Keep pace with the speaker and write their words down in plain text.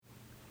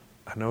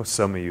I know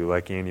some of you,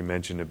 like Andy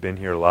mentioned, have been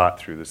here a lot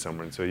through the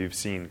summer, and so you've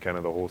seen kind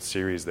of the whole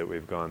series that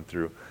we've gone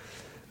through.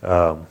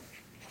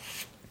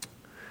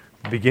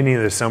 Beginning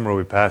of the summer,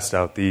 we passed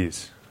out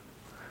these,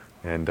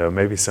 and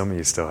maybe some of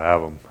you still have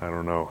them. I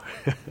don't know.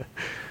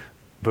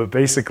 But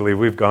basically,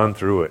 we've gone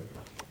through it.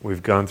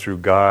 We've gone through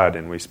God,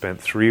 and we spent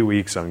 3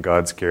 weeks on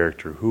God's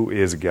character. Who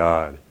is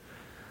God?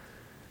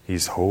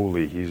 He's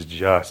holy, He's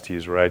just,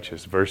 He's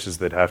righteous. Verses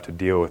that have to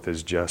deal with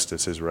His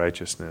justice, His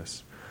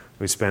righteousness.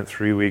 We spent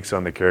 3 weeks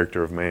on the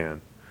character of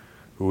man.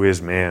 Who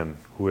is man?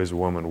 Who is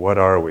woman? What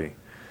are we?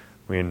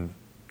 We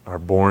are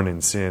born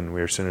in sin.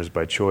 We are sinners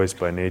by choice,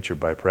 by nature,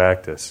 by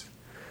practice.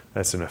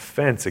 That's an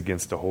offense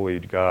against a holy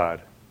God.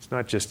 It's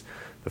not just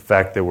the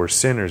fact that we're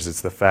sinners.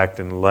 It's the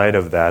fact in light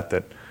of that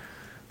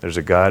there's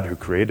a God who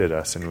created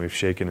us, and we've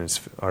shaken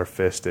our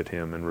fist at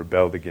Him and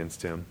rebelled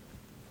against Him.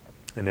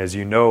 And as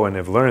you know and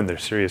have learned,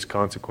 there's serious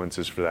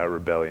consequences for that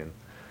rebellion.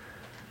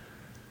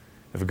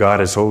 If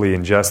God is holy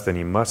and just, then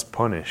He must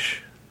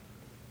punish.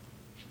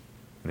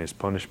 And His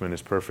punishment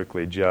is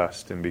perfectly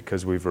just. And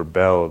because we've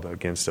rebelled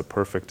against a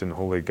perfect and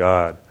holy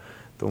God,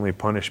 the only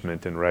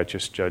punishment in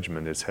righteous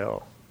judgment is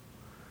hell.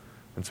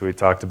 And so we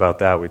talked about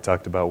that. We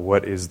talked about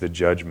what is the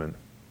judgment.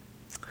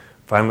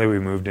 Finally, we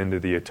moved into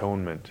the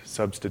atonement,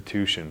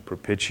 substitution,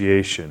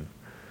 propitiation.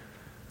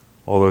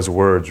 All those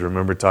words.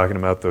 Remember talking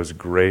about those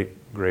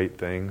great, great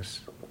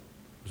things?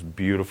 Those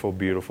beautiful,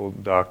 beautiful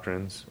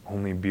doctrines.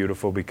 Only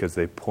beautiful because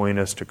they point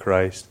us to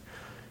Christ,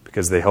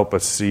 because they help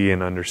us see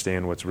and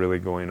understand what's really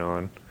going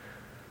on.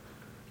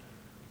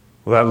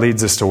 Well, that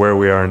leads us to where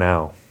we are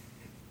now.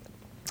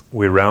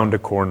 We round a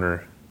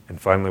corner, and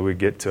finally we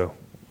get to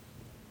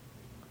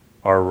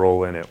our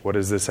role in it. What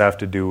does this have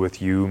to do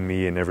with you,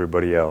 me, and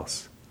everybody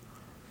else?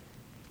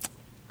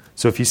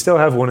 So if you still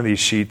have one of these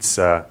sheets,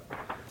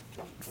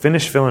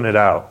 finish filling it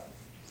out.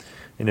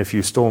 And if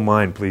you stole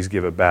mine, please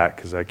give it back,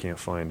 because I can't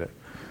find it.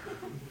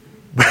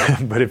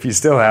 But if you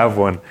still have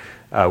one,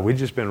 we've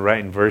just been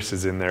writing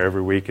verses in there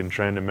every week and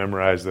trying to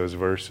memorize those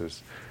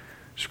verses.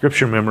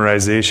 Scripture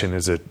memorization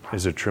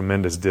is a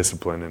tremendous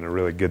discipline and a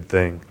really good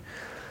thing.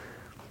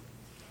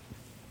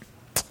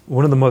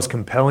 One of the most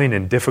compelling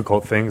and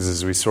difficult things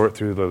as we sort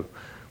through the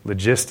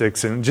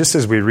logistics, and just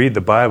as we read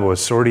the Bible,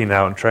 is sorting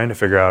out and trying to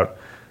figure out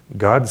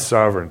God's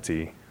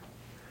sovereignty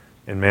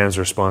and man's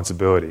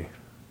responsibility.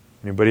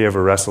 Anybody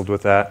ever wrestled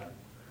with that?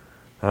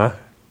 Huh?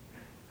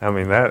 I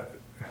mean, that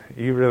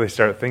you really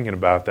start thinking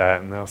about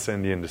that, and they'll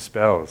send you into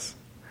spells.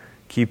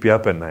 Keep you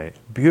up at night.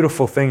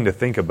 Beautiful thing to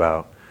think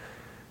about.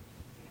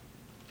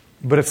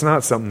 But it's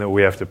not something that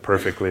we have to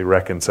perfectly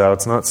reconcile.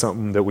 It's not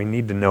something that we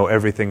need to know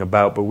everything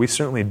about, but we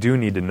certainly do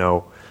need to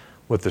know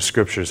what the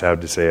Scriptures have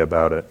to say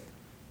about it.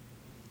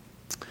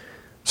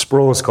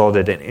 Sproul has called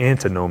it an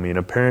antinomy, an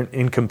apparent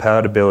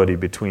incompatibility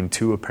between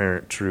two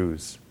apparent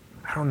truths.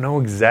 I don't know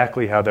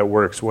exactly how that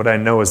works. What I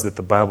know is that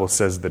the Bible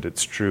says that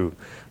it's true.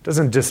 It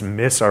doesn't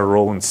dismiss our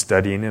role in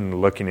studying it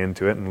and looking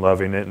into it and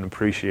loving it and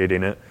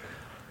appreciating it,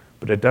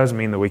 but it does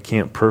mean that we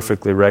can't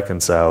perfectly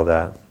reconcile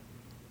that.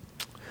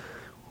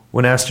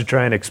 When asked to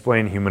try and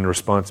explain human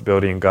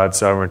responsibility and God's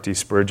sovereignty,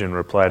 Spurgeon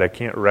replied, "I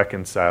can't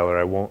reconcile, or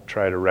I won't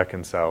try to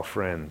reconcile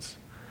friends."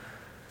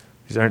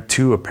 These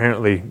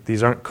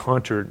aren't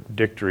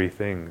contradictory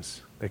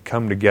things. They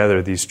come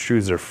together. These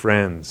truths are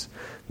friends.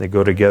 They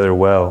go together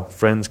well.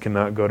 Friends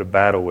cannot go to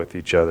battle with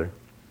each other.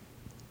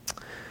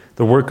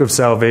 The work of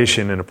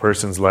salvation in a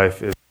person's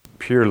life is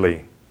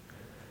purely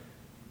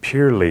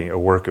a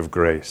work of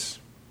grace.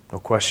 No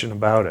question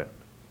about it.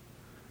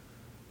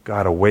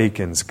 God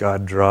awakens,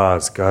 God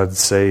draws, God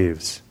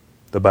saves.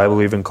 The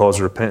Bible even calls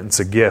repentance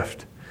a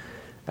gift.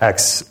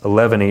 Acts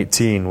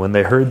 11:18, when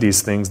they heard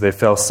these things, they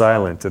fell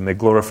silent, and they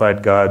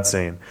glorified God,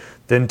 saying,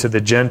 "Then to the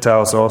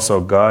Gentiles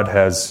also God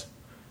has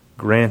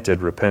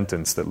granted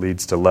repentance that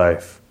leads to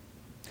life."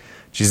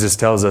 Jesus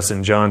tells us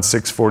in John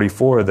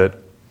 6:44 that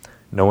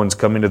no one's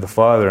coming to the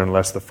Father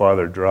unless the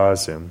Father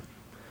draws him.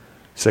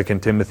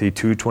 2 Timothy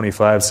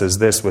 2:25 says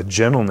this, with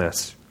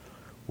gentleness,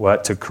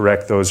 to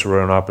correct those who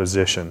are in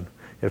opposition,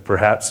 if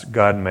perhaps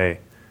God may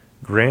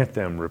grant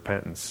them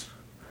repentance,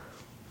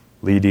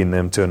 leading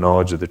them to a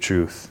knowledge of the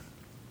truth.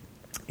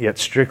 Yet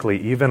strictly,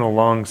 even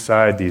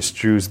alongside these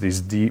truths,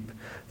 these deep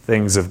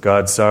things of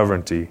God's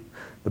sovereignty,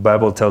 the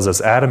Bible tells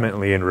us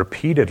adamantly and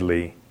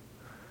repeatedly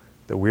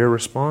that we are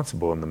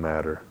responsible in the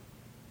matter.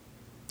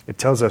 It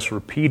tells us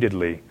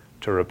repeatedly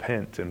to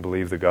repent and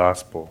believe the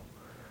gospel.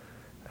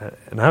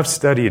 And I've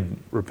studied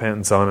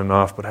repentance on and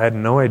off, but I had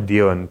no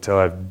idea until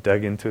I've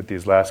dug into it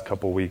these last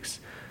couple weeks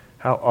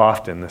how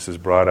often this is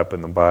brought up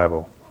in the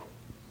Bible.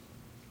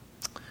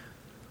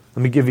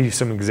 Let me give you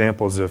some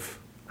examples of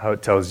how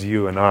it tells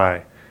you and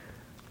I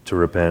to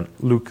repent.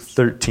 Luke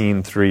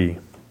 13:3.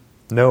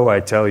 No, I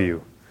tell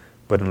you,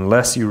 but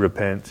unless you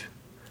repent,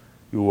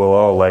 you will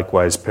all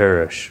likewise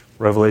perish.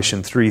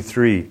 Revelation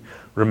 3:3.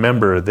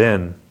 Remember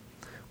then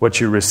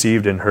what you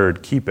received and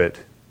heard, keep it,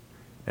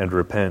 and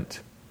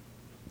repent.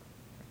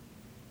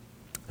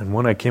 And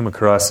one I came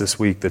across this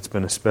week that's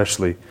been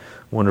especially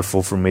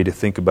wonderful for me to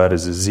think about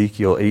is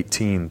Ezekiel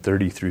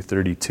 18:30 through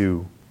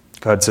 32.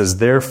 God says,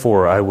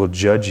 "Therefore I will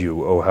judge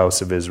you, O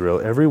house of Israel,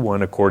 every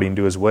one according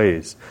to his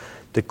ways,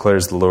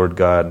 declares the Lord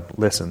God."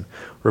 Listen,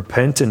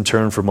 "Repent and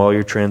turn from all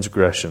your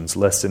transgressions,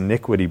 lest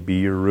iniquity be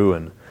your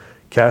ruin.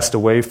 Cast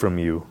away from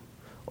you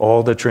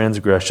all the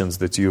transgressions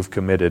that you have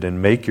committed,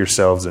 and make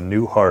yourselves a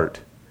new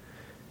heart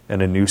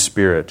and a new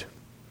spirit.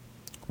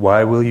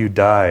 Why will you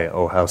die,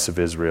 O house of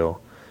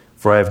Israel?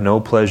 For I have no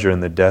pleasure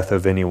in the death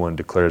of anyone,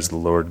 declares the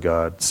Lord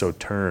God. So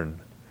turn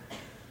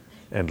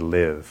and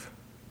live."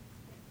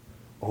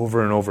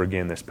 Over and over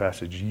again, this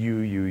passage,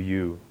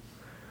 you.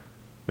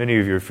 Many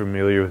of you are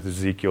familiar with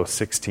Ezekiel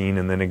 16,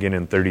 and then again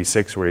in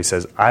 36, where he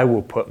says, "I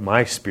will put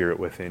my spirit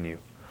within you,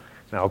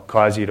 and I'll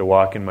cause you to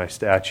walk in my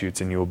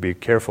statutes, and you will be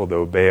careful to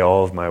obey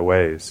all of my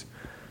ways."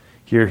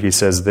 Here he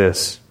says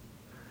this,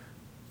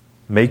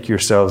 "Make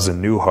yourselves a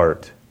new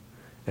heart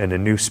and a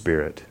new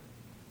spirit."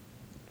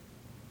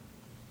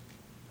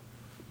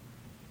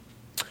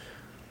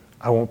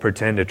 I won't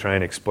pretend to try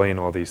and explain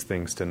all these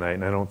things tonight,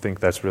 and I don't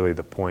think that's really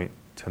the point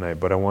tonight,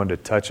 but I wanted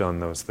to touch on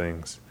those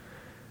things.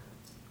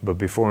 But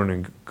before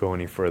I go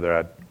any further,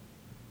 I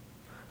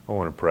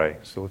want to pray.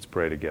 So let's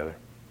pray together.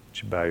 You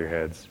should bow your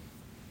heads.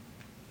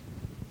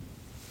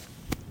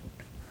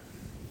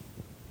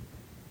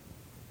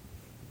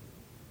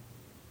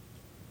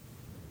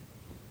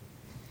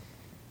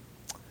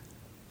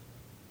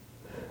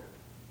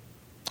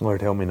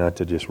 Lord, help me not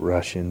to just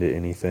rush into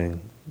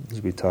anything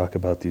as we talk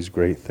about these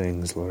great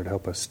things. Lord,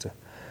 help us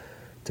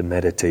to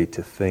meditate,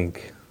 to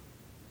think,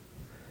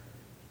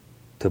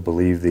 to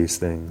believe these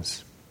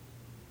things.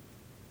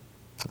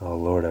 Oh,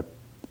 Lord, I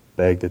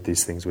beg that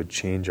these things would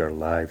change our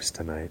lives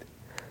tonight.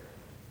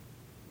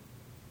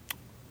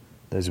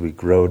 As we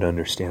grow to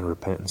understand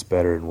repentance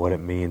better and what it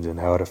means and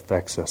how it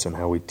affects us and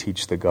how we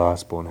teach the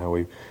gospel and how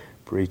we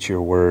preach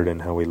your word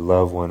and how we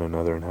love one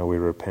another and how we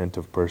repent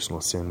of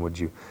personal sin, would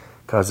you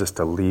cause us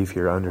to leave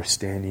here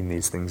understanding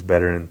these things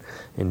better, and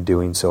in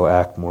doing so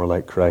act more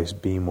like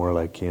Christ, be more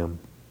like him.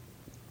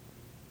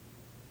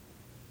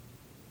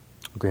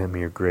 Grant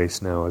me your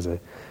grace now as I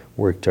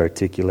work to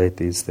articulate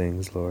these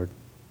things, Lord.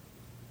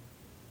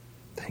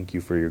 Thank you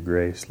for your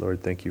grace,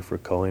 Lord. Thank you for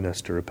calling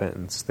us to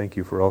repentance. Thank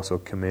you for also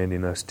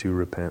commanding us to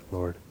repent,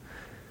 Lord.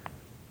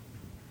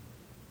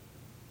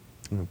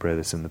 And we pray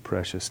this in the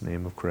precious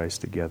name of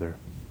Christ together.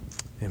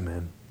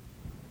 Amen.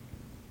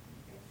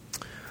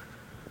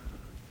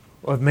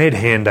 Well, I've made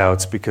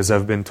handouts because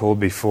I've been told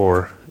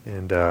before,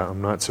 and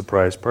I'm not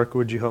surprised. Parker,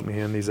 would you help me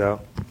hand these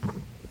out?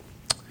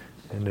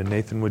 And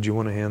Nathan, would you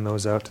want to hand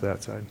those out to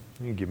that side?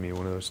 You can give me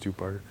one of those too,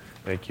 Parker.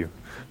 Thank you.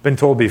 Been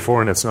told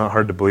before, and it's not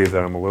hard to believe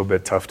that I'm a little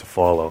bit tough to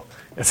follow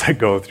as I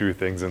go through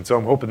things, and so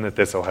I'm hoping that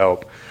this will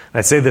help.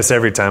 I say this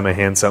every time I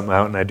hand something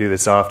out, and I do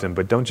this often,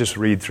 but don't just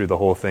read through the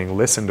whole thing.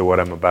 Listen to what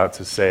I'm about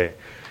to say.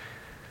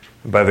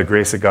 And by the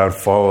grace of God,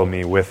 follow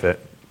me with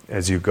it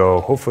as you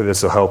go. Hopefully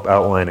this will help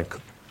outline a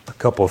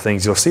couple of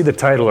things. You'll see the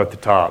title at the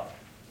top.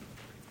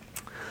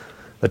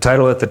 The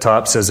title at the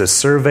top says, "A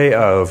Survey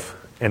of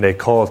and a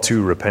Call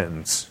to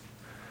Repentance."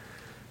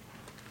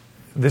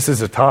 This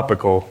is a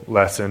topical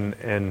lesson,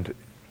 and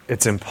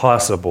it's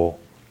impossible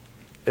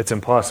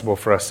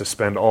for us to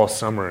spend all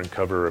summer and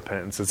cover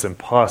repentance. It's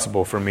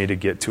impossible for me to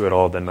get to it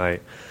all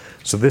tonight.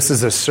 So this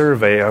is a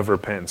survey of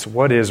repentance.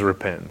 What is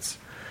repentance?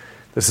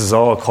 This is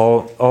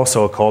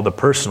also a call to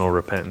personal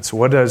repentance.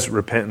 What does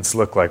repentance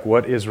look like?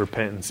 What is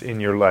repentance in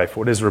your life?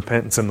 What is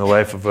repentance in the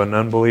life of an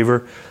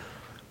unbeliever?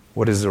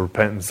 What does the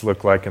repentance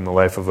look like in the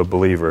life of a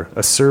believer?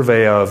 A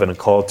survey of and a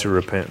call to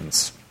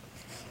repentance.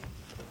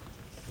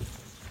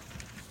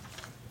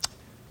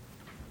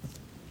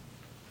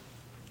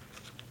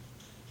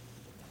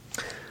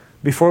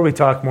 Before we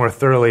talk more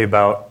thoroughly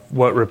about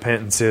what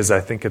repentance is, I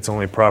think it's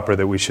only proper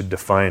that we should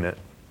define it.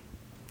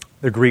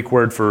 The Greek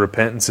word for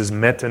repentance is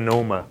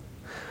metanoma.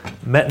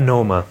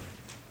 Metanoma.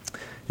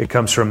 It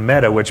comes from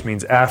meta, which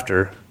means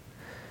after,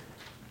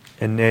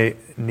 and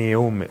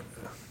neome.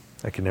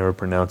 I can never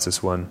pronounce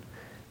this one.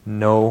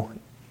 Noeo,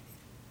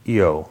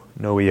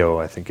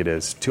 I think it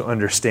is. To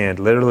understand.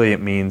 Literally, it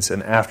means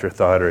an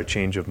afterthought or a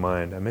change of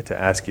mind. I meant to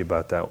ask you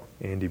about that,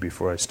 Andy,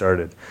 before I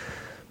started.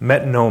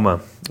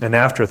 Metanoma, an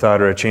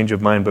afterthought or a change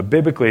of mind, but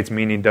biblically its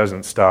meaning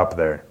doesn't stop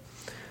there.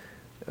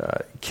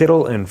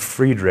 Kittel and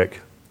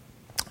Friedrich,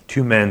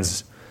 two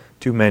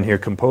men here,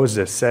 composed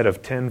a set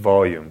of 10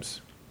 volumes.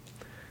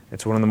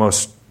 It's one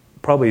of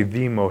probably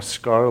the most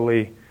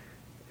scholarly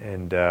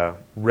and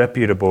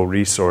reputable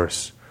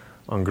resource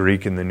on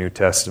Greek in the New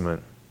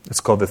Testament.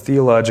 It's called the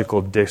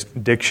Theological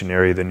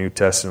Dictionary of the New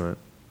Testament.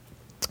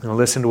 Now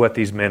listen to what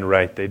these men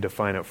write. They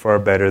define it far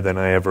better than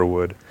I ever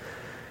would.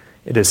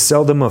 It is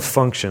seldom a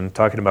function,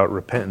 talking about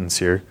repentance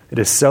here, it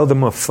is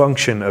seldom a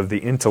function of the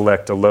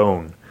intellect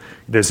alone.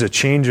 It is a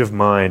change of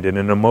mind in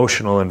an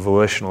emotional and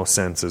volitional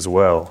sense as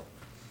well.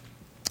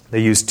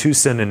 They use two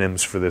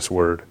synonyms for this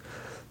word.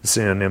 The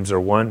synonyms are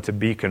one, to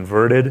be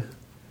converted,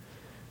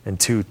 and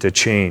two, to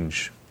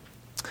change.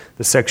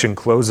 The section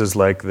closes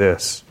like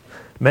this.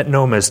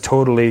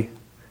 Metanoma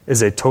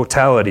is a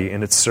totality,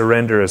 and its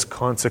surrender is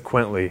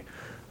consequently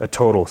a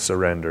total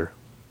surrender.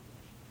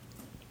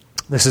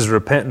 This is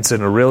repentance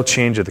and a real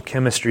change of the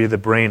chemistry of the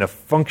brain, a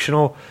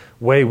functional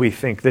way we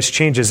think. This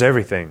changes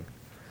everything.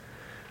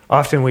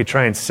 Often we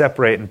try and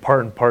separate and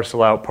part and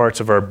parcel out parts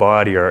of our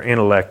body, our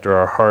intellect, or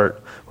our heart.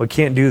 We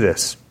can't do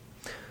this.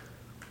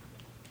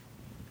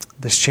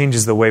 This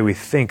changes the way we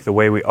think, the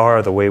way we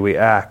are, the way we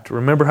act.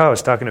 Remember how I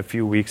was talking a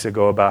few weeks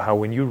ago about how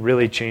when you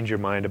really change your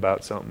mind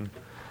about something,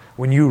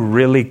 when you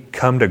really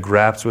come to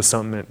grips with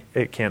something,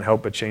 it can't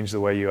help but change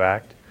the way you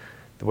act,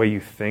 the way you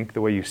think,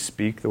 the way you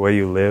speak, the way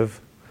you live.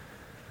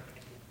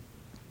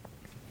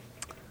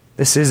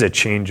 This is a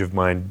change of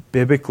mind.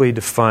 Biblically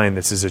defined,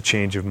 this is a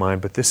change of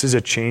mind, but this is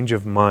a change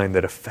of mind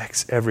that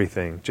affects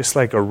everything, just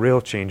like a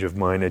real change of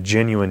mind, a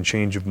genuine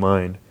change of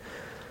mind.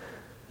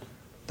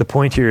 The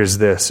point here is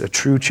this: a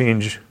true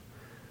change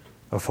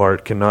of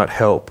heart cannot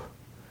help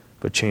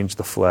but change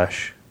the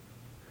flesh.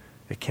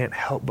 It can't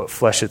help but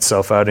flesh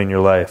itself out in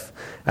your life.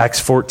 Acts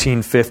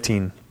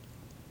 14:15.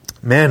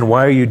 Men,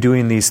 why are you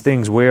doing these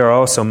things? We are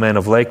also men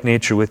of like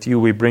nature with you.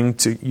 We bring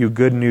to you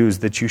good news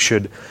that you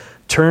should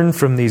turn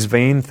from these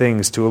vain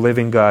things to a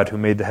living God who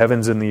made the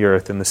heavens and the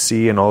earth and the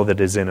sea and all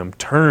that is in them.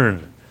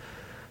 Turn.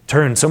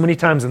 Turn. So many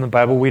times in the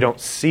Bible we don't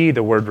see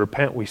the word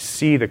repent. We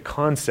see the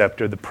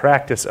concept or the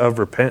practice of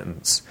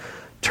repentance.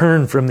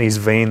 Turn from these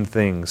vain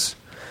things.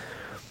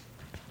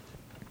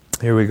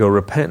 Here we go.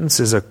 Repentance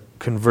is a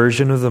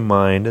conversion of the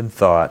mind and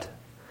thought,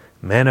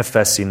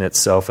 manifesting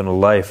itself in a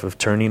life of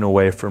turning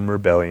away from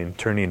rebellion,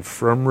 turning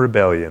from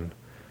rebellion,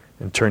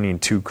 and turning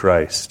to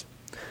Christ.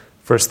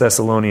 1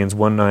 Thessalonians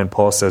 1:9,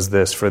 Paul says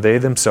this: For they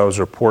themselves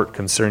report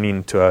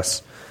concerning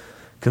us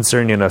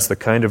the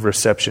kind of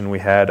reception we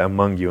had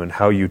among you, and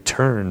how you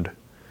turned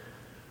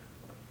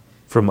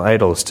from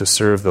idols to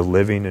serve the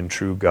living and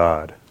true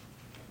God.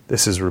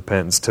 This is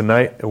repentance.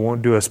 Tonight, it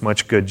won't do us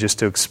much good just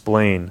to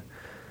explain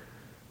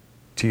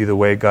to you the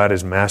way God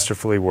has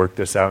masterfully worked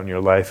this out in your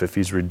life if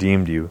He's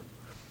redeemed you.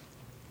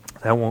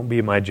 That won't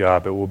be my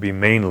job. It will be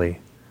mainly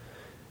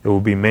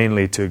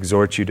to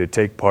exhort you to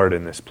take part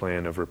in this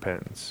plan of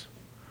repentance,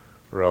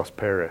 or else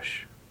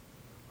perish,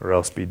 or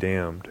else be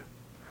damned.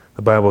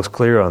 The Bible is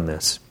clear on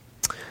this.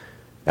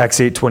 Acts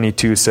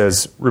 8:22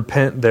 says,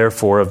 Repent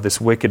therefore of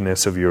this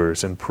wickedness of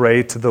yours, and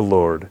pray to the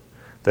Lord,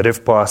 that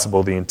if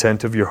possible the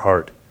intent of your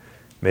heart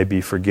may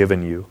be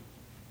forgiven you.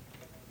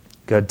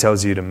 God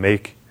tells you to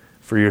make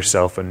for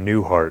yourself a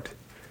new heart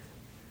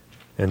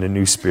and a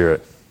new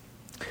spirit.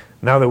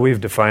 Now that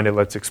we've defined it,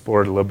 let's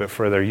explore it a little bit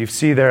further. You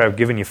see there, I've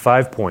given you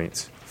 5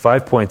 points.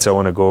 5 points I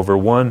want to go over.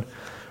 1,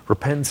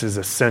 repentance is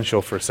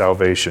essential for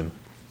salvation.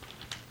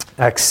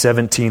 Acts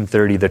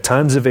 17:30, the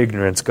times of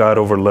ignorance God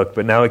overlooked,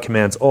 but now He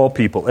commands all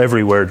people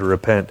everywhere to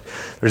repent.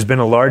 There's been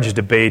a large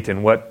debate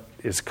in what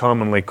is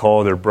commonly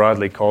called or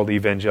broadly called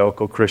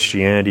evangelical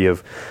Christianity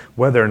of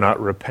whether or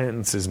not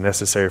repentance is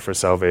necessary for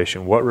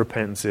salvation, what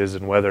repentance is,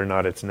 and whether or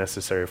not it's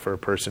necessary for a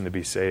person to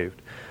be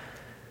saved.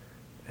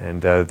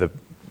 And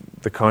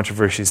the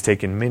controversy has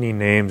taken many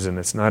names, and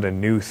it's not a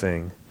new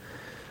thing.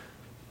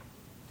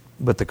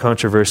 But the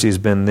controversy has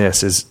been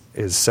this: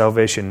 is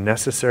salvation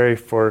necessary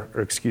for,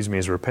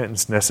 is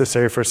repentance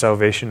necessary for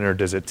salvation, or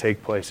does it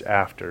take place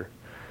after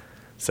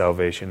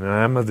salvation? And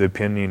I'm of the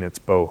opinion it's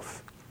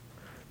both.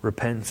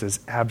 Repentance is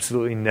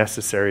absolutely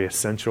necessary,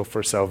 essential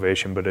for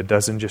salvation, but it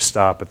doesn't just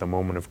stop at the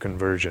moment of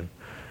conversion.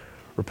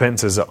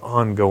 Repentance is an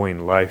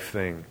ongoing life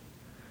thing.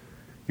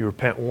 You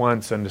repent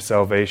once unto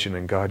salvation,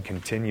 and God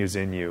continues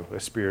in you a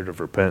spirit of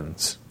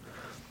repentance.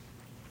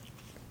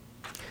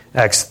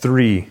 Acts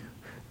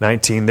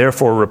 3:19,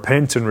 therefore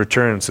repent and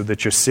return so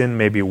that your sin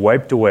may be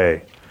wiped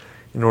away,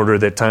 in order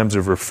that times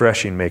of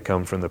refreshing may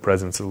come from the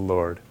presence of the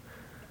Lord.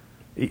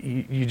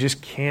 You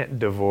just can't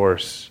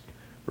divorce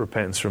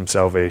repentance from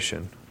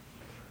salvation.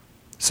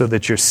 So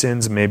that your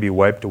sins may be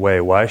wiped away.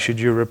 Why should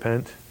you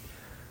repent?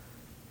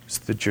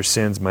 So that your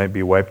sins might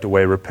be wiped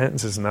away.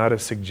 Repentance is not a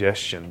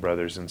suggestion,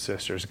 brothers and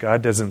sisters.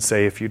 God doesn't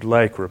say, if you'd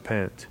like,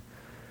 repent.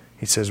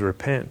 He says,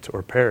 repent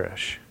or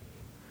perish.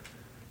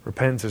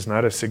 Repentance is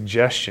not a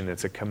suggestion,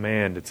 it's a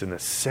command. It's an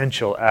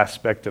essential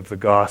aspect of the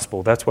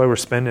gospel. That's why we're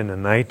spending a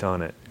night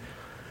on it.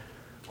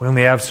 We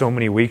only have so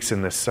many weeks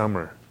in this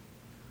summer.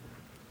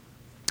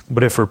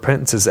 But if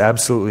repentance is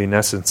absolutely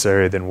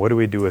necessary, then what do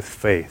we do with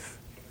faith?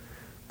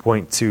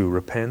 Point 2,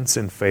 repentance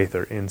and faith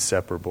are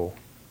inseparable.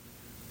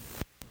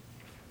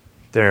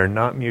 They are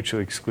not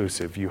mutually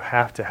exclusive. You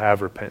have to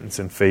have repentance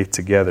and faith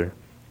together.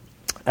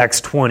 Acts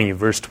 20,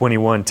 verse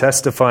 21,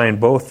 testifying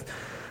both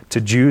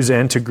to Jews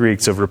and to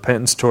Greeks of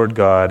repentance toward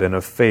God and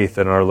of faith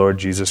in our Lord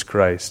Jesus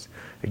Christ.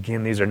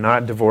 Again, these are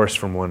not divorced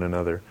from one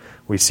another.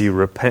 We see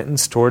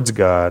repentance towards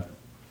God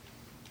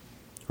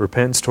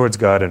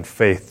and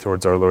faith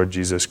towards our Lord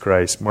Jesus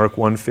Christ. Mark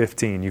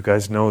 1:15, you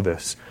guys know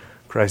this.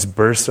 Christ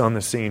bursts on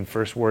the scene,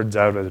 first words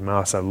out of his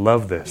mouth. I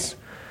love this.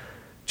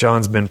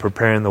 John's been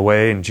preparing the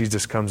way, and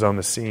Jesus comes on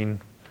the scene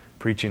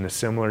preaching a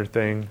similar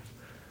thing.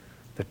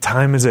 The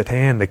time is at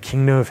hand. The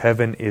kingdom of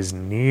heaven is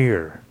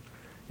near.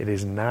 It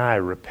is nigh.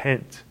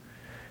 Repent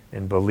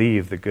and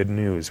believe the good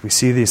news. We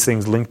see these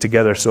things linked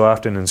together so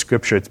often in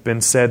Scripture. It's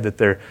been said that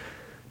they're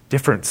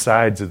different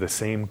sides of the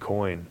same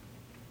coin.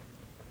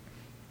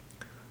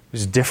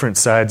 There's different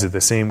sides of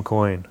the same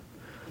coin.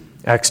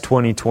 Acts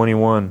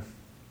 20:21.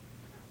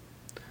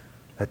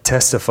 A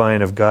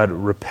testifying of God,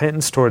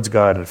 repentance towards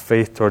God and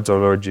faith towards our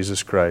Lord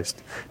Jesus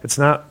Christ. It's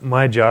not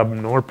my job,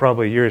 nor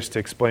probably yours, to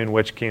explain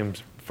which came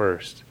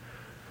first.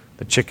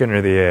 The chicken or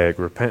the egg,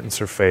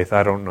 repentance or faith,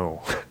 I don't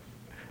know.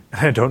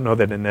 I don't know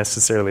that it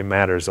necessarily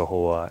matters a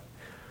whole lot.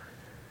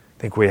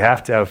 I think we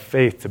have to have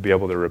faith to be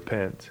able to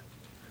repent.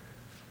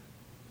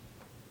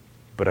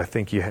 But I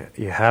think you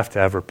have to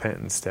have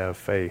repentance to have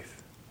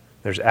faith.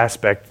 There's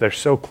aspects, they're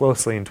so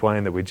closely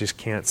entwined that we just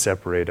can't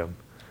separate them.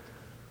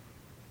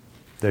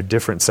 They're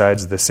different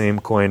sides of the same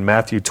coin.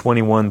 Matthew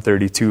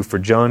 21:32, for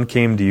John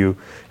came to you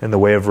in the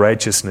way of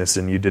righteousness,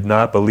 and you did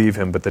not believe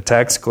him, but the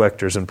tax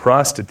collectors and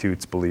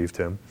prostitutes believed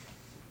him.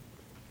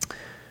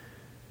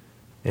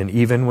 And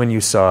even when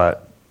you saw it,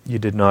 you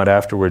did not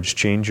afterwards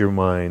change your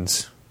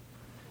minds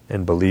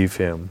and believe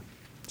him.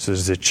 So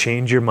there's a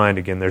change your mind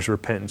again. There's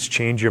repentance.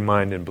 Change your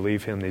mind and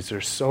believe him. These are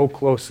so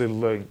closely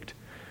linked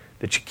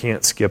that you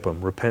can't skip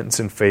them. Repentance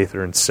and faith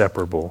are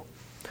inseparable.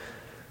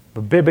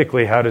 But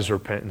biblically, how does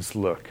repentance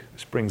look?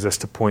 This brings us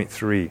to point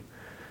 3.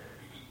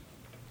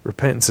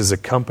 Repentance is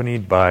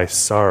accompanied by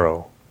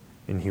sorrow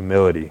and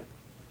humility.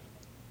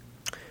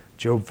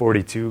 Job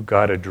 42,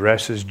 God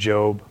addresses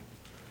Job,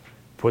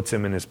 puts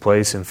him in his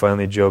place, and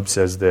finally Job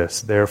says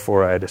this,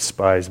 therefore I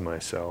despise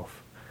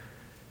myself,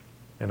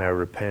 and I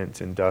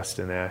repent in dust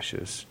and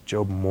ashes.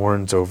 Job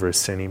mourns over his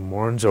sin. He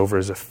mourns over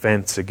his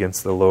offense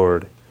against the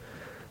Lord.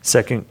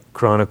 2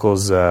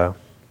 Chronicles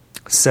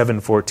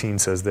 7:14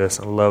 says this.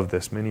 I love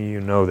this. Many of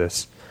you know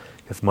this.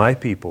 If my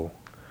people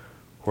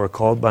who are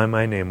called by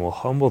my name will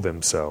humble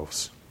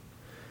themselves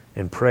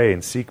and pray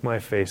and seek my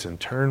face and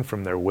turn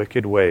from their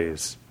wicked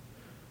ways,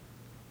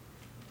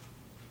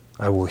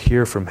 I will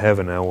hear from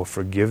heaven, I will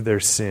forgive their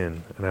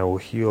sin, and I will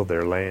heal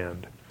their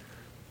land.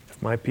 If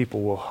my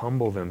people will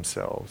humble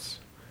themselves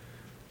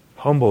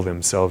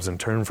and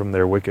turn from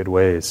their wicked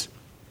ways.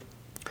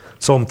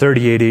 Psalm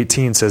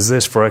 38:18 says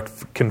this, for I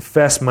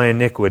confess my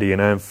iniquity,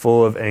 and I am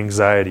full of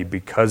anxiety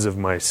because of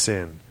my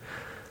sin.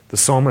 The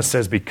psalmist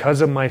says,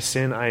 because of my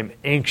sin, I am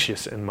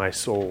anxious in my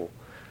soul.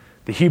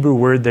 The Hebrew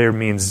word there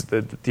means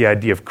the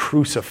idea of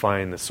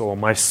crucifying the soul.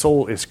 My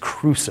soul is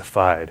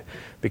crucified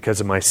because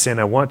of my sin.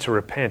 I want to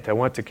repent. I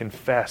want to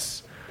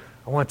confess.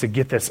 I want to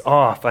get this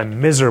off.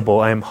 I'm miserable.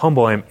 I am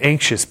humble. I am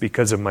anxious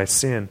because of my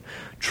sin.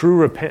 True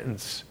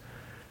repentance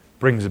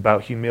brings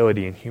about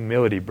humility, and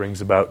humility brings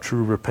about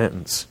true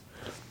repentance.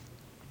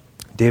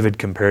 David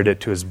compared it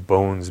to his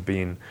bones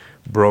being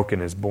broken,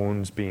 his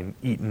bones being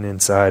eaten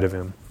inside of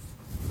him.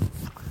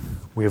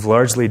 We've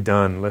largely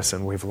done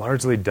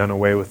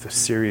away with the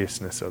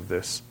seriousness of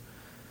this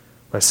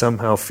by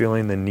somehow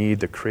feeling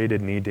the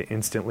created need to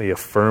instantly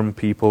affirm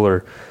people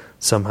or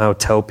somehow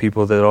tell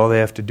people that all they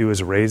have to do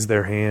is raise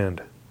their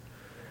hand.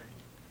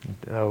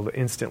 That'll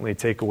instantly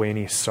take away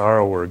any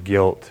sorrow or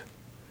guilt.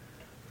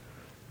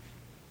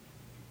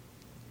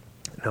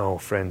 No,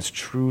 friends,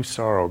 true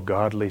sorrow,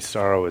 godly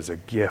sorrow is a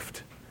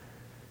gift.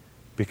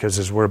 Because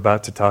as we're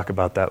about to talk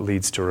about, that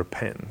leads to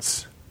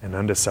repentance and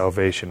unto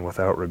salvation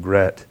without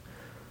regret.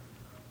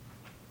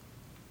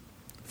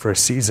 For a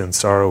season,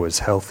 sorrow is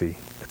healthy.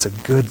 It's a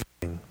good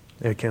thing.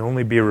 It can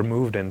only be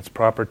removed in its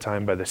proper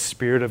time by the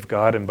Spirit of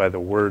God and by the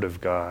Word of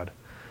God.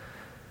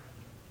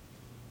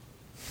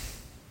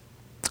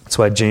 That's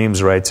why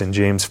James writes in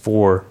James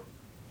 4,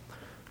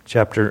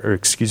 chapter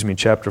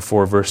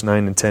 4, verse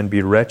 9 and 10,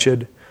 be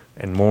wretched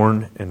and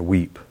mourn and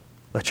weep.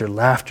 Let your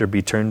laughter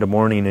be turned to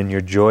mourning and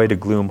your joy to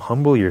gloom.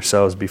 Humble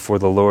yourselves before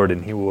the Lord,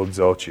 and He will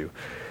exalt you.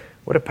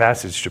 What a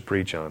passage to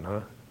preach on,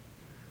 huh?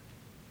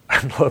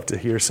 I'd love to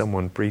hear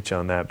someone preach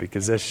on that,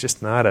 because that's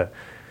just not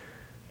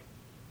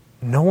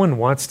no one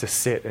wants to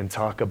sit and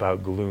talk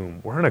about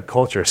gloom. We're in a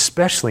culture,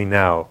 especially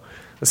now.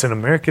 Listen,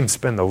 Americans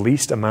spend the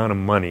least amount of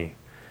money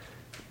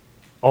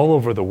all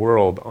over the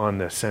world on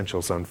the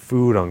essentials, on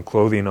food, on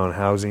clothing, on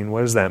housing.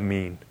 What does that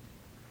mean?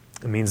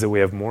 It means that we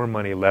have more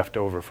money left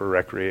over for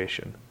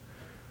recreation.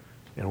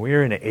 And we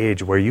are in an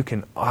age where you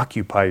can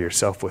occupy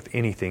yourself with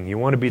anything. You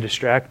want to be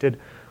distracted?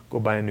 Go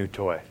buy a new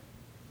toy.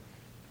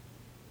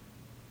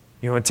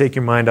 You want to take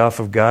your mind off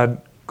of God?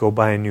 Go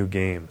buy a new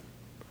game.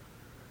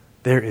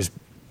 There is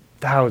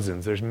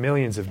there's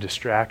millions of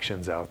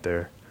distractions out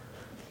there.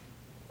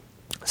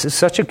 This is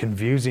such a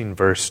confusing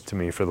verse to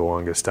me for the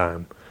longest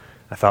time.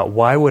 I thought,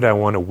 why would I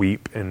want to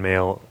weep and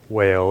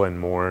wail and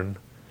mourn?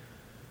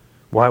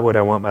 Why would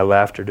I want my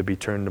laughter to be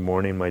turned to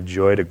mourning, my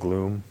joy to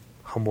gloom?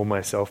 Humble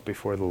myself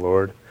before the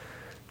Lord.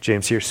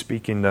 James here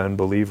speaking to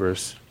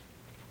unbelievers.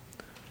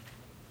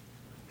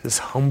 He says,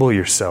 humble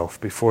yourself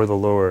before the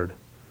Lord.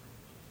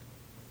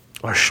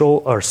 Our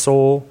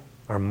soul,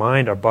 our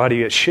mind, our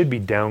body, it should be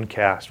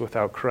downcast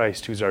without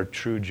Christ, who's our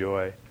true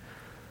joy.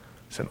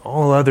 So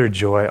all other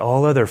joy,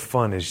 all other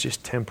fun is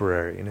just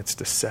temporary, and it's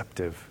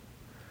deceptive.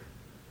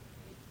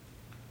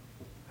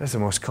 That's the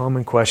most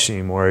common question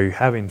anymore. Are you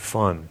having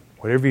fun?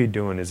 Whatever you're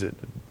doing,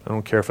 I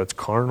don't care if it's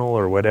carnal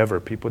or whatever.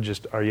 People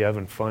just, are you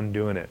having fun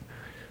doing it?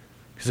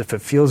 Because if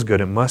it feels good,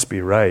 it must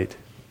be right.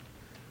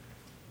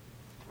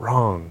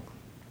 Wrong.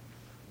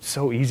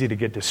 so easy to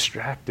get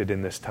distracted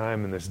in this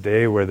time, in this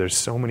day where there's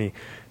so many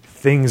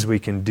things we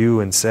can do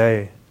and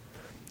say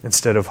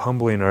instead of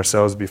humbling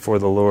ourselves before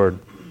the Lord.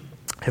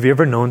 Have you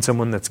ever known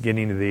someone that's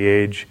getting to the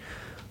age,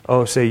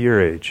 say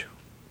your age,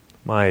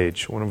 my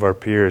age, one of our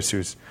peers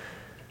who's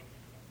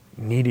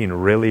needing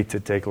really to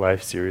take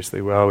life seriously?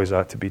 We always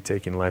ought to be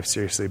taking life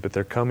seriously, but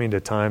they're coming to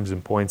times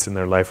and points in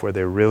their life where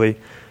they really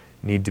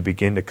need to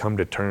begin to come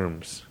to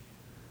terms.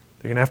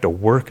 They're going to have to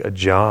work a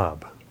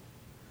job.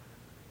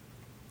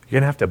 You're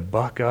going to have to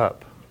buck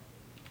up.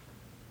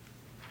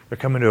 They're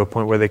coming to a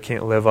point where they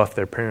can't live off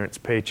their parents'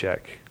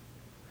 paycheck.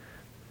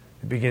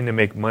 They begin to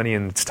make money,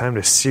 and it's time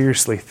to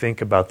seriously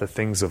think about the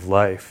things of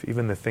life,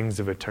 even the things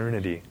of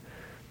eternity.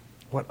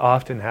 What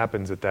often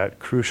happens at that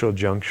crucial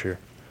juncture?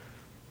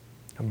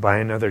 I buy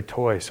another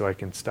toy so I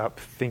can stop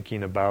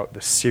thinking about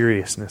the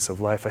seriousness of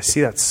life. I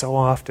see that so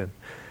often.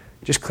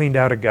 Just cleaned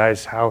out a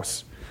guy's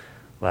house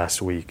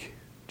last week,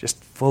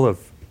 just full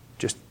of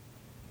just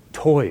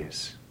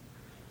toys,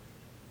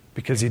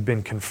 because he'd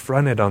been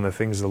confronted on the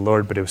things of the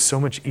Lord, but it was so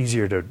much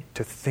easier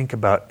to think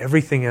about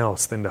everything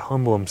else than to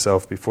humble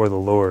himself before the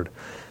Lord.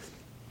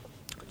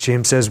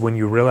 James says, when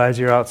you realize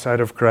you're outside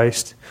of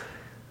Christ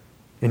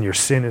and your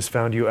sin has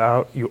found you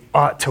out, you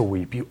ought to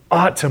weep, you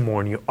ought to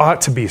mourn, you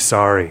ought to be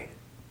sorry.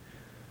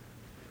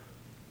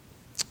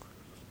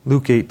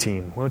 Luke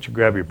 18. Why don't you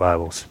grab your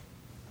Bibles?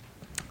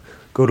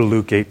 Go to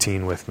Luke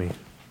 18 with me.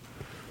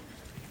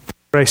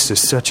 Christ is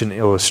such an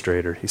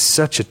illustrator. He's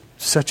such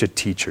a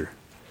teacher.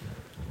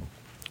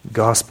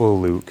 Gospel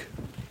of Luke,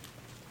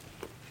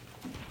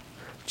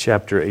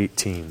 chapter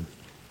 18.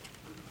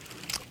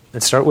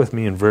 And start with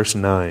me in verse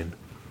 9.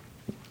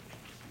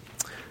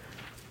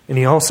 And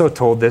he also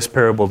told this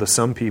parable to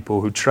some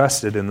people who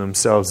trusted in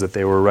themselves that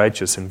they were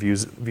righteous and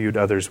viewed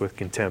others with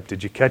contempt.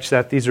 Did you catch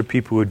that? These are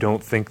people who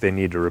don't think they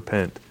need to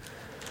repent.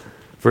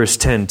 Verse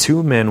 10,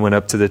 2 men went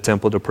up to the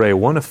temple to pray,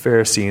 one a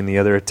Pharisee and the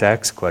other a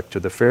tax collector.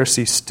 The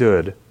Pharisee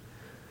stood,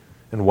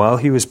 and while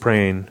he was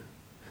praying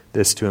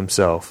this to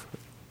himself,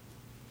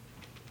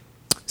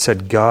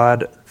 said,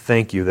 God,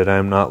 thank you that I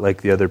am not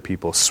like the other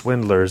people,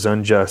 swindlers,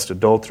 unjust,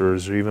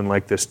 adulterers, or even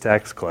like this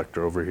tax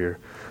collector over here.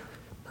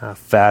 I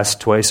fast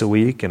twice a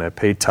week and I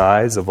pay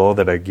tithes of all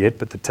that I get.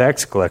 But the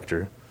tax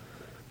collector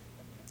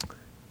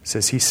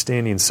says he's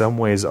standing some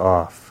ways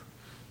off,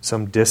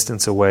 some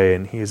distance away,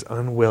 and he is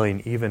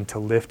unwilling even to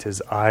lift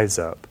his eyes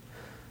up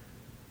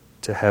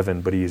to heaven,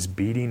 but he is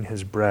beating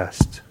his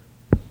breast.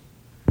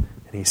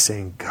 And he's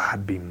saying,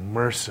 God, be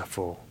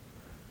merciful.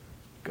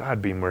 God,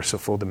 be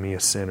merciful to me, a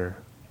sinner.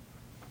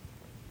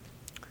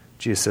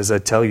 Jesus says, I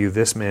tell you,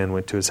 this man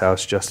went to his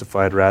house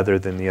justified rather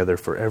than the other.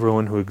 For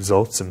everyone who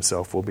exalts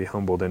himself will be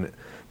humbled,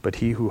 but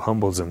he who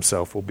humbles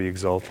himself will be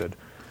exalted.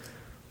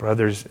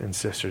 Brothers and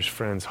sisters,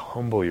 friends,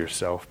 humble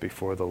yourself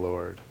before the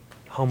Lord.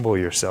 Humble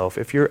yourself.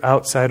 If you're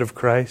outside of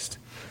Christ,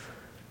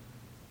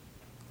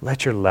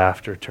 let your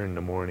laughter turn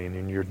to mourning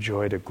and your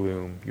joy to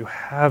gloom. You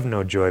have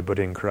no joy but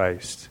in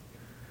Christ.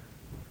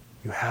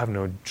 You have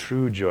no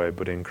true joy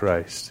but in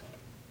Christ.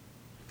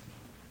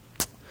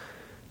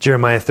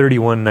 Jeremiah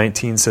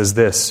 31:19 says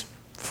this,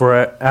 for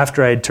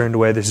after I had turned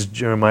away, this is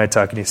Jeremiah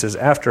talking, he says,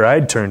 after I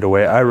had turned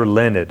away, I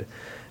relented,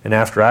 and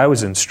after I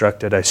was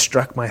instructed, I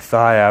struck my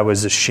thigh. I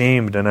was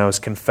ashamed and I was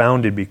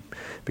confounded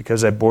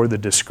because I bore the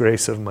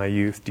disgrace of my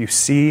youth. Do you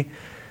see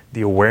the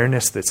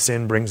awareness that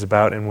sin brings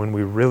about? And when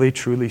we really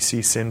truly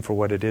see sin for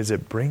what it is,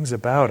 it brings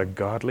about a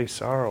godly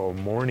sorrow, a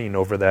mourning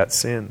over that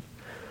sin.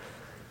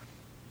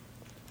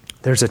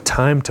 There's a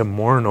time to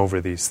mourn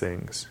over these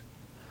things,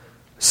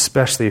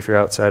 especially if you're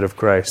outside of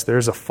Christ.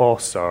 There's a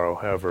false sorrow,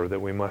 however, that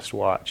we must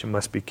watch and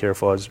must be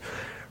careful. I was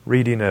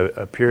reading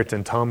a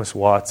Puritan, Thomas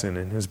Watson,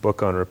 in his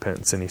book on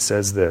repentance, and he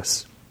says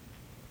this.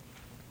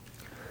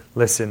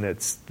 Listen,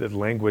 the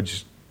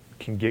language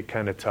can get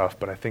kind of tough,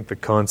 but I think the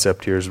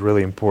concept here is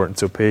really important,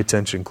 so pay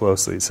attention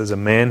closely. It says, a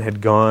man has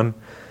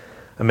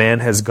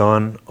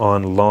gone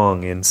on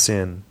long in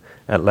sin.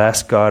 At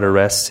last God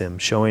arrests him,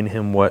 showing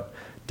him what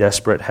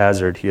desperate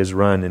hazard he has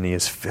run, and he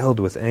is filled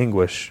with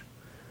anguish.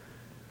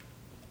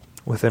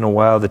 Within a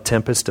while, the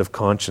tempest of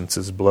conscience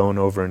is blown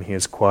over and he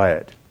is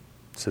quiet.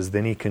 It says,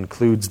 then he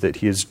concludes that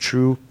he is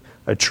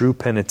a true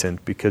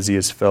penitent because he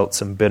has felt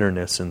some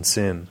bitterness and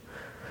sin.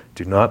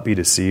 Do not be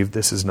deceived.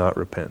 This is not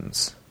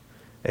repentance.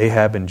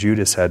 Ahab and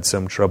Judas had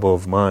some trouble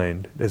of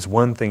mind. It is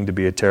one thing to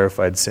be a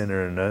terrified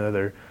sinner and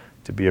another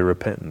to be a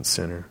repentant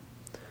sinner.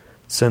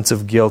 Sense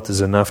of guilt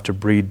is enough to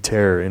breed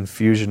terror.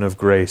 Infusion of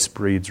grace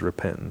breeds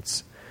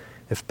repentance.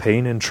 If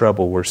pain and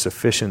trouble were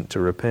sufficient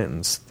to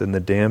repentance, then the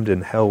damned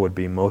in hell would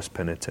be most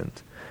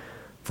penitent,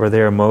 for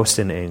they are most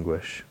in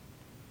anguish.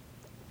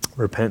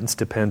 Repentance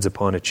depends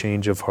upon a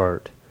change of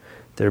heart.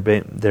 There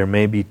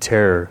may be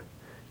terror,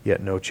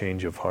 yet no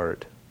change of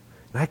heart.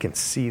 And I can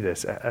see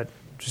this. I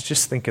was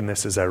just thinking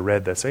this as I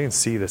read this. I can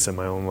see this in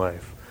my own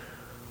life.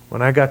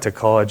 When I got to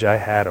college, I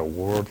had a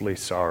worldly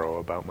sorrow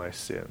about my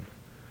sin.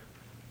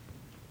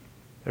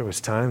 There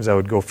was times I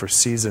would go for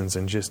seasons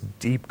in just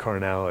deep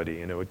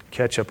carnality, and it would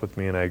catch up with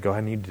me, and I'd go,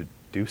 I need to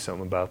do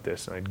something about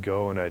this. And I'd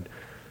go, and I'd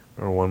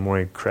Or one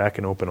morning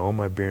cracking open all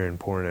my beer and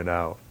pouring it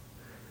out.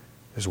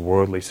 This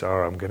worldly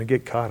sorrow. I'm going to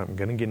get caught. I'm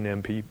going to get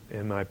an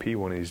MIP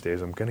one of these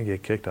days. I'm going to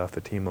get kicked off the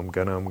team. I'm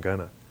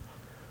gonna.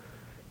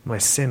 My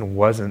sin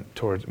wasn't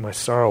towards, my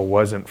sorrow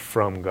wasn't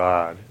from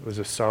God. It was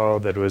a sorrow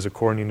that was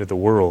according to the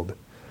world.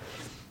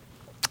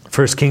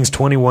 1 Kings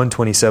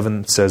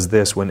 21:27 says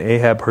this, when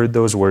Ahab heard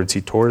those words,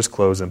 he tore his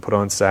clothes and put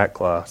on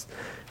sackcloth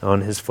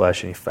on his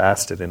flesh, and he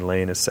fasted and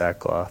lay in his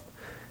sackcloth,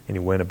 and he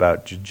went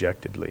about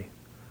dejectedly.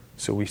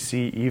 So we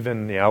see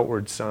even the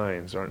outward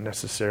signs aren't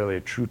necessarily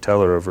a true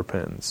teller of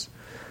repentance.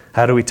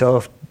 How do we tell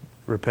if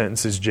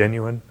repentance is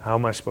genuine? How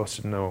am I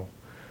supposed to know?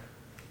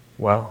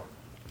 Well,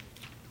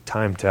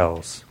 time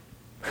tells.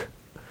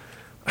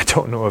 I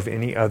don't know of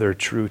any other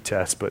true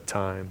test but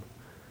time.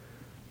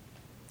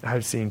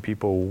 I've seen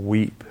people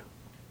weep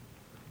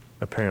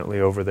apparently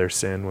over their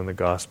sin when the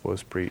gospel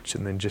is preached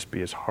and then just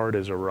be as hard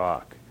as a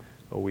rock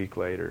a week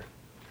later.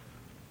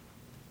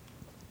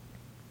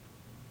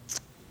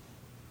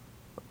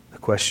 The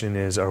question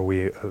is, are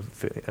we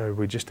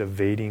just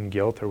evading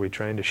guilt? Are we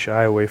trying to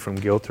shy away from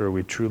guilt, or are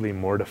we truly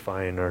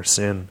mortifying our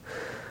sin?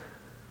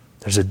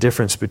 There's a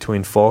difference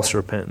between false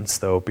repentance,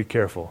 though. Be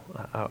careful.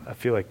 I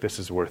feel like this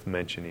is worth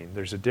mentioning.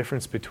 There's a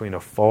difference between a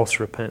false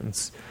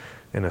repentance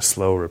and a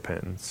slow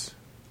repentance.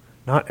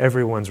 Not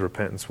everyone's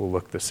repentance will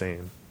look the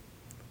same,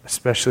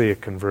 especially a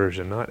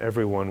conversion. Not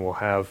everyone will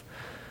have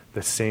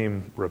the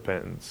same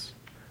repentance.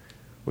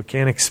 We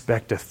can't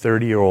expect a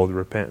 30-year-old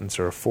repentance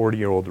or a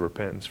 40-year-old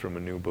repentance from a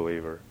new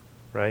believer,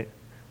 right?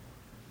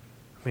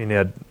 I mean,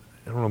 I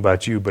don't know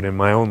about you, but in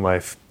my own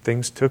life,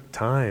 things took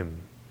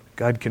time.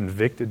 God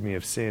convicted me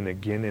of sin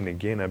again and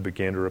again. I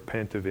began to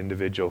repent of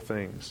individual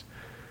things.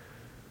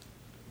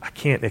 I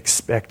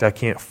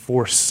can't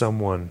force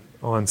someone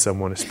on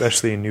someone,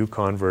 especially a new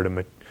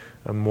convert,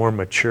 a more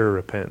mature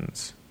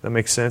repentance. That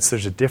makes sense?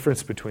 There's a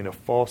difference between a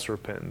false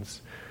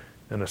repentance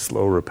and a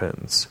slow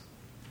repentance.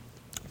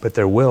 But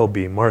there will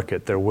be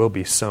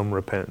some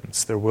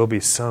repentance. There will be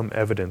some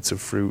evidence of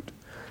fruit.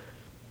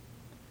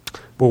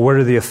 Well, what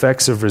are the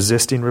effects of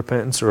resisting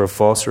repentance or of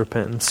false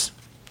repentance?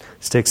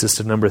 This takes us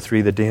to number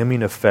 3, the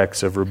damning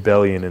effects of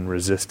rebellion and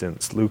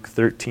resistance. Luke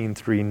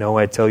 13:3, no,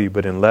 I tell you,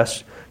 but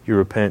unless you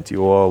repent, you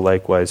will all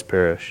likewise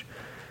perish.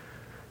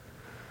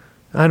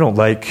 I don't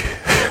like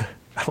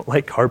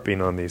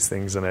harping on these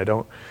things, and I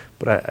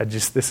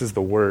just, this is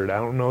the word. I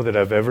don't know that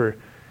I've ever,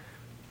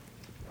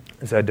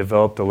 as I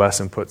developed a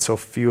lesson, put so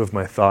few of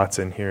my thoughts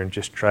in here and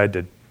just tried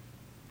to,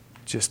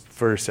 just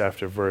verse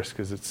after verse,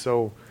 because there's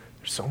so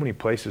many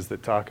places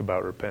that talk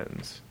about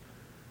repentance.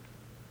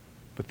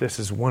 But this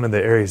is one of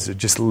the areas that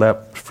just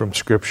leapt from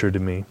Scripture to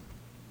me.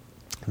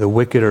 The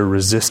wicked are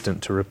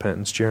resistant to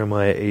repentance.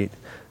 Jeremiah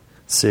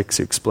 8:6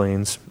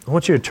 explains. I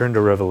want you to turn to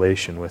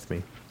Revelation with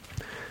me.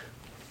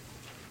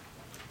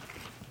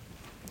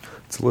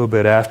 It's a little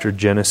bit after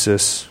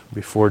Genesis,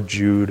 before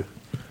Jude.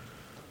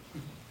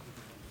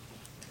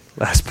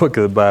 Last book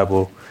of the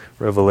Bible,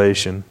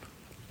 Revelation.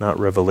 Not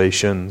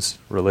Revelations,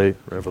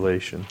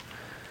 Revelation.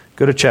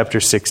 Go to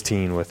chapter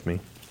 16 with me.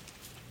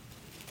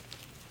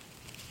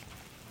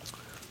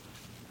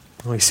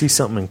 We see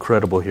something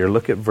incredible here.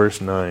 Look at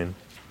verse 9.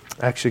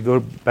 Actually,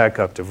 go back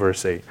up to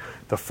verse 8.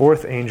 The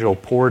fourth angel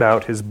poured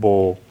out his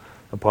bowl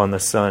upon the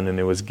sun, and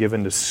it was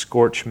given to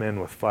scorch men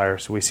with fire.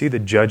 So we see the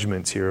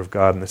judgments here of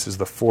God, and this is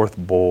the fourth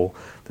bowl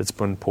that's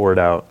been poured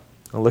out.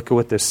 Now look at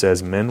what this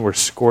says. Men were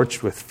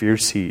scorched with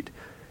fierce heat,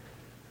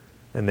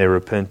 and they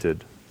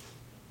repented.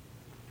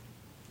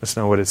 That's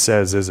not what it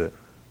says, is it?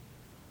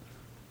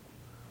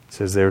 It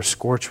says they were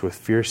scorched with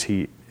fierce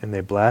heat, and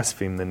they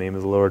blasphemed the name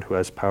of the Lord who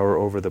has power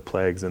over the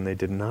plagues, and they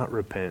did not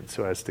repent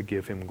so as to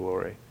give him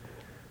glory.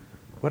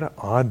 What an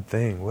odd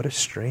thing. What a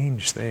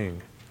strange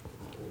thing.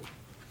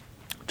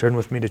 Turn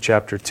with me to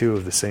chapter 2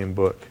 of the same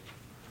book.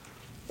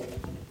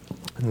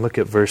 And look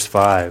at verse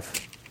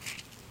 5.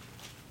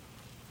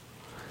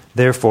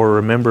 Therefore,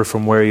 remember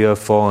from where you have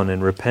fallen,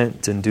 and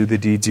repent and do the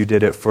deeds you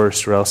did at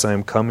first, or else I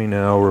am coming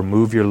and I will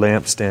remove your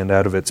lampstand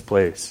out of its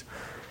place,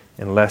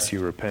 unless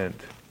you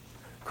repent.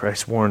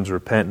 Christ warns,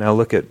 repent. Now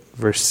look at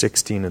verse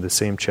 16 of the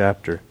same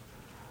chapter.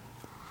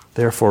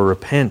 Therefore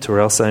repent, or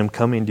else I am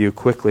coming to you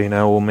quickly, and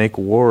I will make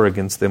war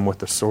against them with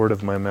the sword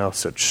of my mouth.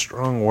 Such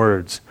strong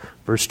words.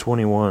 Verse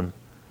 21.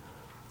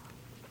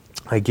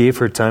 I gave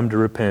her time to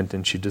repent,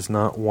 and she does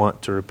not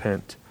want to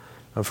repent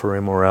of her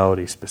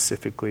immorality,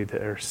 specifically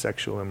their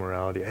sexual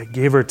immorality. I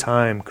gave her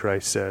time,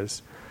 Christ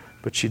says,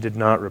 but she did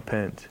not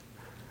repent.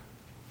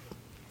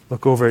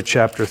 Look over at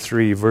chapter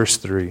 3, verse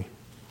 3.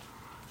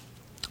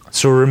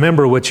 So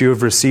remember what you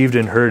have received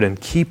and heard, and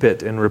keep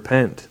it and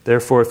repent.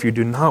 Therefore, if you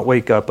do not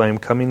wake up, I am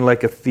coming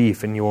like a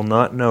thief, and you will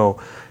not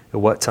know at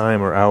what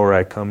time or hour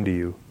I come to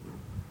you.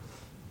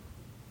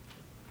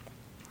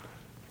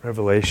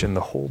 Revelation,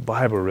 the whole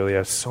Bible really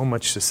has so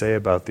much to say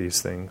about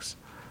these things.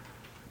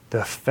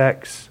 The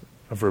effects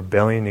of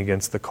rebelling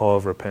against the call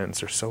of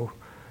repentance are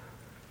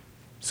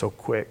so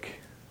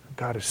quick.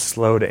 God is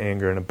slow to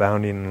anger and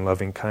abounding in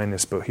loving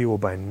kindness, but he will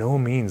by no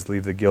means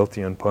leave the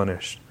guilty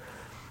unpunished.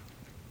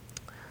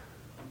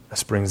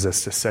 This brings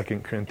us to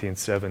 2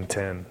 Corinthians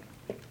 7:10.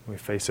 We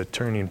face a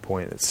turning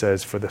point that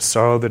says, "For the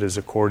sorrow that is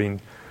according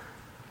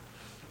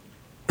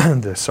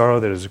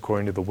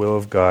to the will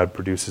of God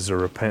produces a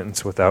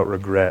repentance without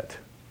regret,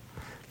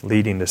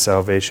 leading to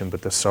salvation,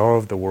 but the sorrow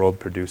of the world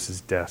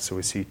produces death." So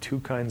we see two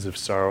kinds of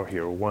sorrow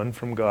here, one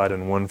from God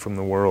and one from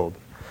the world.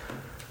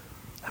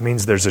 That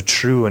means there's a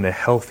true and a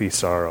healthy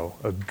sorrow,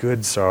 a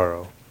good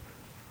sorrow.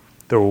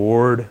 The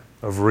reward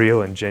of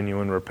real and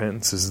genuine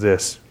repentance is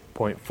this,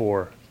 point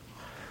 4,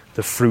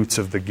 the fruits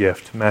of the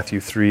gift. Matthew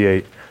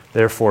 3:8,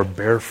 "Therefore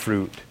bear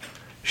fruit,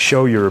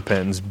 show your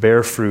repentance,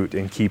 bear fruit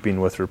in keeping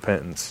with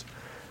repentance."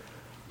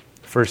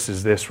 First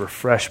is this,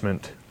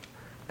 refreshment.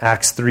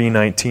 Acts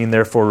 3:19,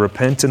 "Therefore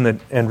repent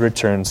and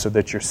return so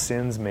that your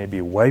sins may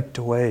be wiped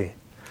away,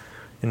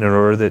 in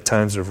order that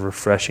times of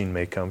refreshing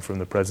may come from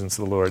the presence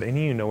of the Lord."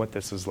 Any of you know what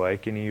this is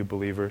like? Any of you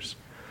believers?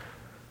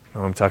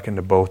 No, I'm talking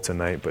to both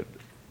tonight, but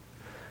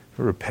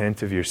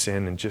repent of your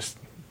sin and just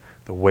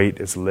the weight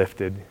is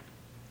lifted.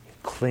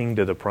 Cling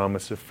to the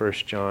promise of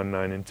 1 John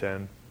 9 and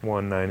 10.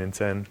 1, 9 and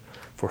 10.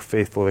 "For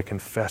faithful to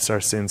confess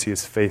our sins, He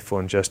is faithful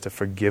and just to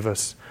forgive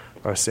us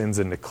our sins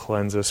and to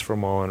cleanse us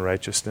from all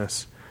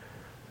unrighteousness."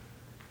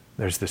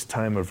 There's this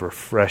time of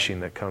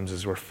refreshing that comes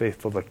as we're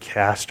faithful to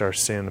cast our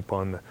sin in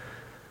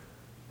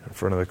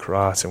front of the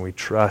cross, and we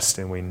trust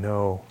and we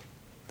know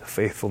the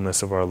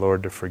faithfulness of our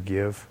Lord to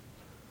forgive.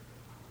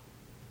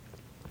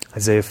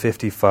 Isaiah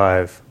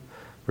 55,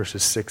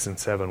 verses 6 and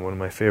 7, one of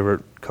my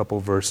favorite couple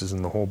verses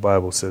in the whole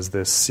Bible, says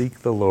this,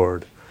 "Seek the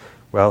Lord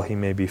while He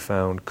may be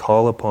found.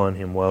 Call upon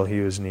Him while He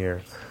is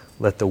near.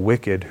 Let the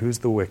wicked," who's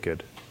the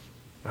wicked?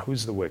 Now,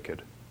 who's the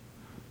wicked?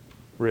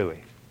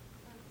 Really?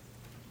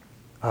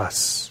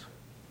 Us,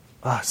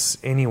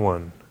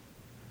 anyone.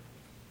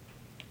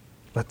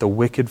 "Let the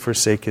wicked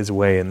forsake his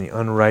way, and the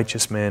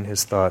unrighteous man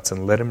his thoughts,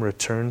 and let him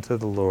return to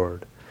the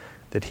Lord,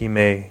 that He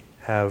may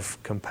have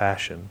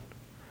compassion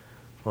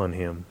on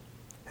him,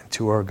 and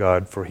to our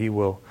God, for He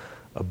will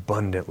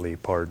abundantly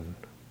pardon."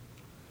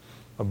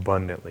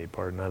 Abundantly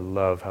pardon. I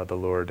love how the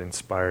Lord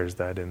inspires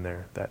that in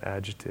there, that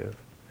adjective.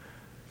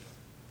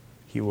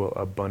 He will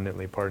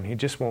abundantly pardon. He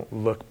just won't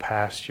look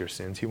past your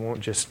sins. He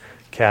won't just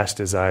cast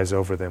His eyes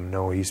over them.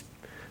 No, the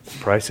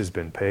price has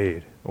been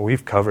paid.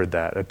 We've covered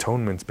that.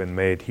 Atonement's been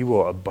made. He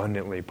will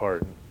abundantly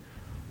pardon.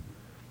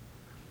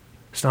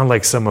 It's not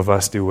like some of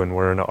us do when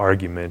we're in an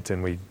argument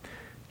and we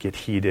get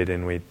heated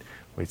and we'd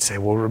say,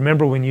 "Well,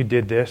 remember when you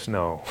did this?"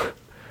 No.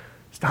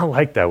 It's not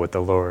like that with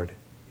the Lord.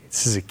 It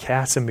says He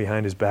casts him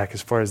behind His back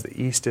as far as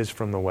the east is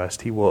from the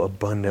west. He will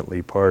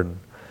abundantly pardon.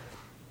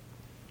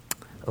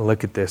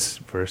 Look at this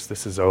verse.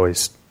 This has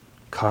always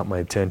caught my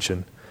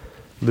attention.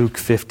 Luke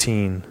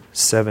 15,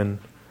 7,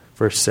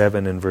 verse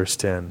 7 and verse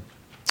 10.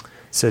 It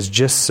says,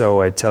 "Just so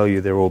I tell you,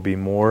 there will be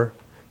more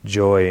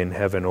joy in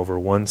heaven over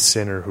one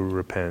sinner who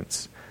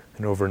repents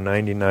than over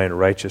 99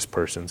 righteous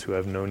persons who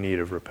have no need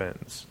of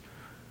repentance."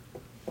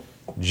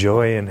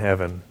 Joy in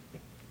heaven.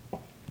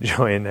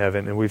 Joy in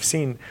heaven.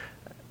 And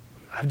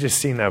I've just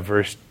seen that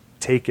verse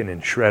taken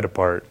and shred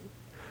apart.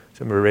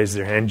 Somebody raised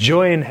their hand.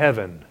 Joy in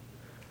heaven.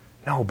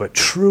 No, but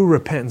true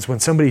repentance,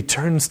 when somebody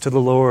turns to the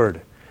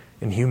Lord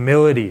in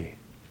humility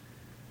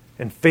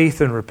and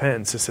faith and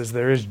repentance, it says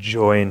there is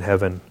joy in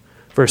heaven.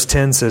 Verse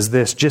 10 says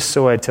this, "Just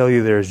so I tell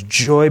you, there is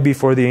joy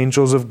before the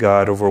angels of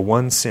God over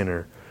one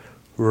sinner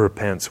who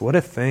repents." What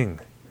a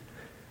thing.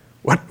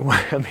 I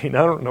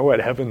don't know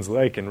what heaven's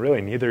like, and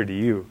really neither do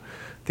you.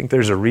 I think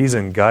there's a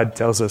reason God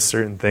tells us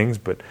certain things,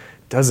 but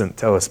doesn't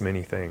tell us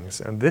many things.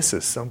 And this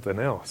is something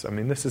else.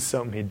 This is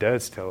something He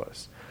does tell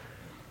us.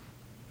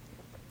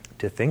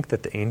 To think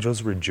that the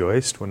angels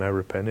rejoiced when I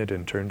repented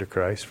and turned to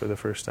Christ for the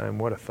first time,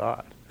 what a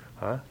thought,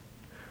 huh?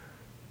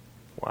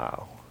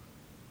 Wow.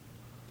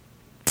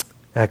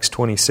 Acts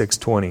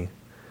 26:20.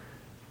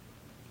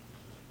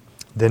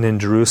 "Then in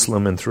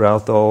Jerusalem and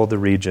throughout all the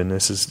region,"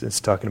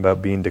 it's talking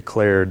about being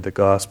declared the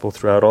gospel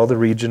throughout all the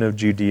region of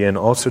Judea and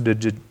also to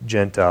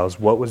Gentiles.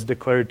 What was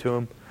declared to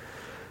them?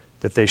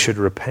 That they should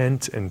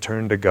repent and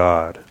turn to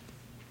God,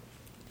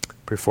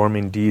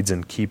 performing deeds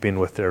in keeping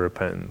with their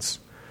repentance.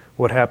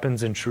 What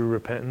happens in true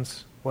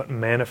repentance? What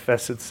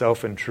manifests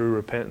itself in true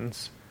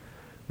repentance?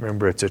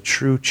 Remember, it's a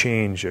true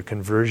change, a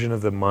conversion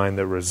of the mind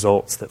that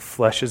results, that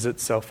fleshes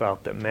itself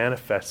out, that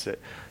manifests it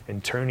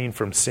in turning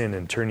from sin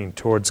and turning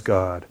towards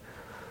God.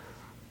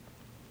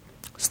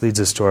 This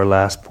leads us to our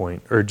last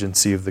point,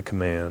 urgency of the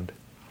command.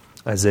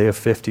 Isaiah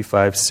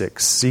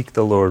 55:6, "Seek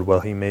the Lord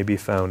while He may be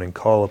found and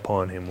call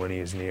upon Him when He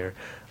is near."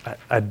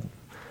 I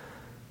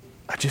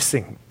just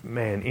think,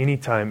 man,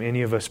 anytime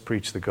any of us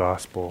preach the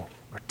gospel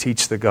or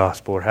teach the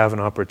gospel or have an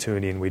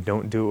opportunity and we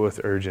don't do it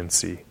with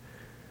urgency,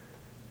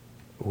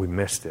 we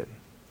missed it.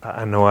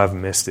 I know I've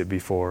missed it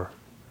before.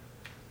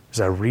 As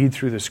I read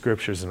through the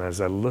scriptures and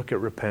as I look at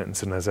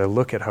repentance and as I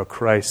look at how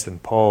Christ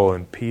and Paul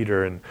and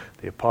Peter and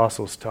the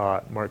apostles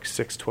taught, Mark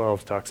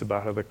 6:12 talks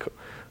about how the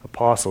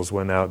apostles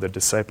went out, the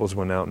disciples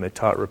went out and they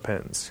taught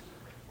repentance.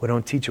 We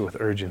don't teach it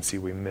with urgency,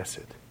 we miss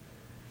it.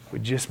 We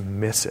just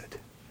miss it.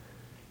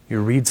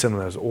 You read some of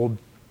those old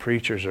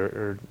preachers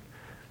or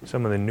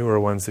some of the newer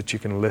ones that you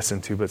can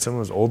listen to, but some of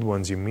those old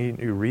ones, you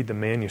read the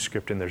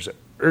manuscript and there's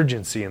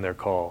urgency in their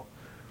call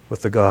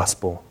with the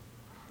gospel.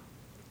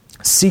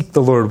 Seek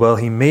the Lord while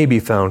he may be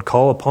found.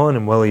 Call upon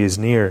him while he is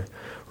near.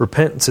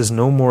 Repentance is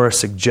no more a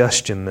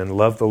suggestion than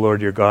love the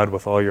Lord your God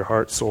with all your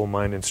heart, soul,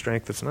 mind, and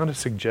strength. It's not a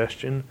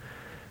suggestion.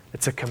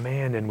 It's a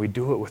command, and we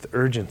do it with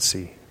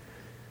urgency.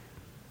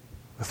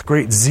 With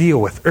great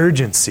zeal, with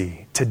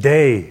urgency.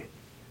 Today.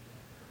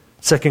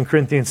 2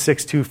 Corinthians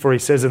 6:2, for he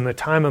says, in the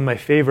time of my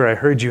favor I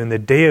heard you, in the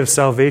day of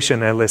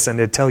salvation I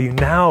listened. I tell you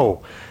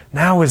now.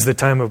 Now is the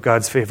time of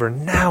God's favor.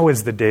 Now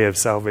is the day of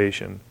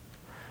salvation.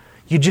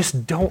 You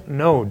just don't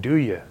know, do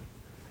you?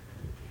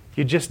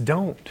 You just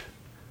don't.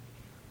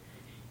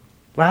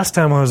 Last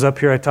time I was up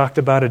here, I talked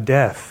about a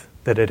death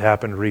that had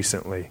happened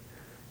recently.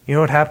 You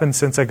know what happened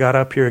since I got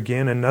up here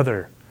again?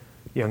 Another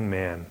young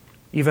man,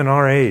 even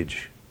our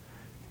age.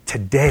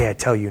 Today, I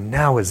tell you,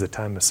 now is the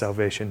time of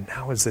salvation.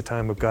 Now is the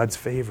time of God's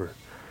favor.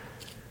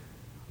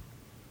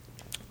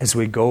 As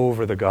we go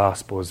over the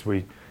gospel, as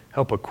we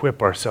help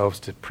equip ourselves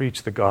to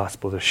preach the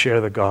gospel, to share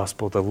the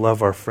gospel, to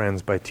love our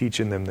friends by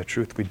teaching them the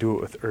truth, we do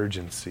it with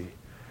urgency.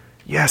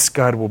 Yes,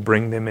 God will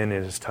bring them in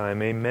His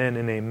time. Amen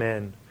and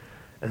amen.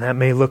 And that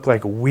may look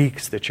like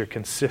weeks that you're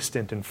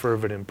consistent and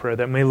fervent in prayer.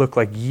 That may look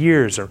like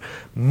years or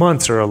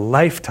months or a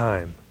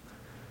lifetime.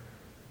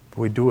 But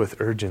we do it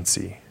with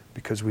urgency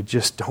because we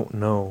just don't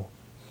know.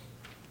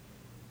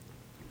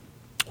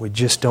 We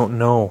just don't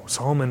know.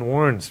 Solomon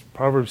warns,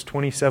 Proverbs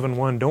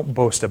 27:1, don't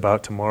boast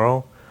about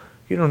tomorrow.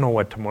 You don't know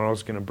what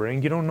tomorrow's going to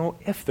bring. You don't know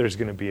if there's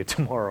going to be a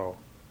tomorrow.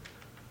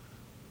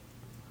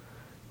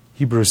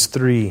 Hebrews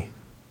 3,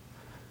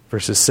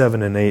 verses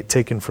 7 and 8,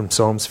 taken from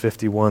Psalms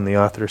 51, the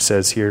author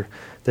says here,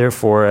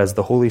 therefore, as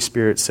the Holy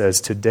Spirit says,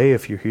 today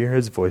if you hear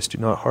His voice, do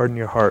not harden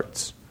your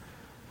hearts,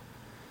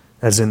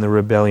 as in the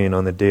rebellion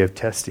on the day of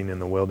testing in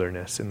the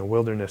wilderness. In the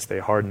wilderness, they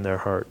hardened their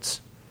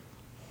hearts.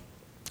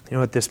 You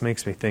know what this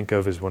makes me think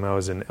of is when I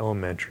was in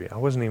elementary. I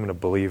wasn't even a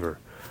believer,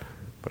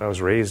 but I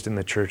was raised in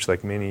the church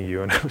like many of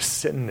you, and I was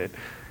sitting at,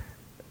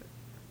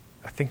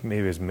 I think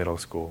maybe it was middle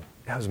school.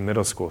 I was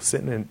middle school,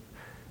 sitting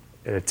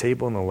at a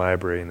table in the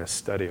library in a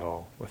study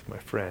hall with my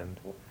friend.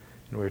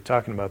 And we were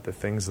talking about the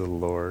things of the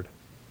Lord.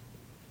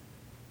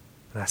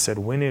 And I said,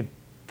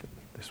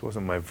 this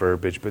wasn't my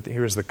verbiage, but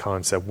here's the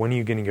concept. When are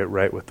you going to get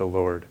right with the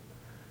Lord?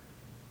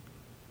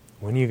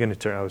 When are you going to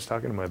turn? I was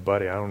talking to my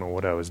buddy. I don't know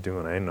what I was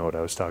doing. I didn't know what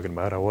I was talking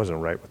about. I wasn't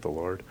right with the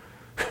Lord.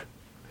 I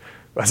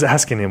was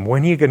asking him,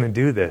 when are you going to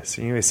do this?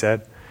 And he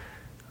said,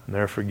 I'll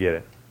never forget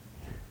it.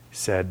 He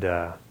said,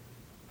 I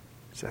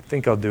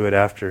think I'll do it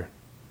after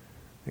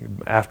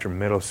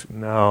middle school.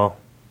 No.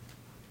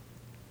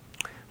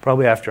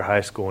 Probably after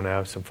high school and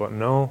have some fun.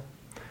 No.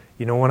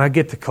 You know, when I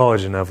get to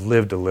college and I've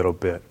lived a little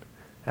bit,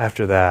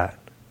 after that.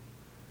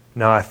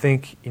 Now I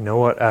think, you know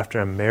what, after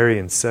I'm married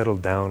and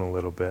settled down a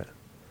little bit.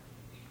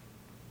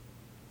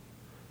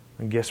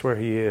 And guess where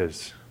he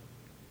is?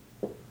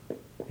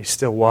 He's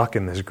still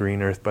walking this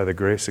green earth by the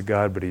grace of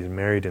God, but he's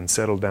married and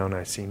settled down.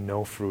 I see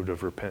no fruit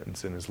of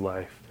repentance in his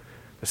life.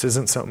 This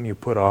isn't something you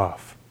put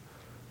off.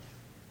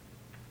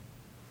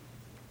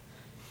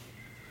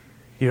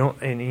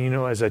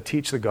 As I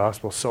teach the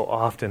gospel, so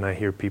often I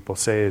hear people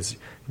say, as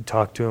you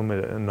talk to them,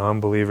 a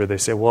non-believer, they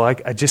say, well,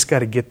 I just got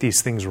to get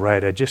these things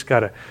right. I just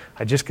got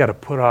to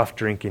put off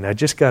drinking. I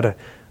got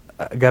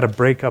to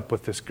break up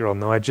with this girl.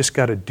 No, I just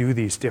got to do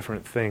these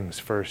different things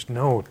first.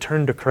 No,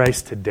 turn to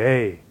Christ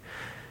today.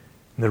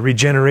 And the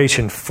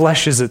regeneration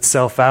fleshes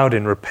itself out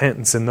in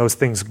repentance, and those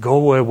things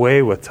go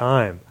away with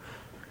time.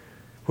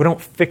 We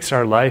don't fix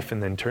our life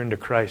and then turn to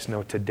Christ.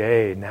 No,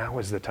 today, now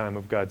is the time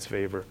of God's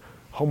favor.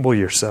 Humble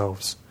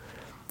yourselves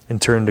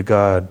and turn to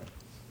God.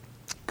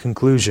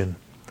 Conclusion.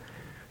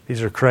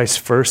 These are Christ's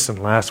first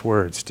and last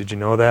words. Did you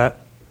know that?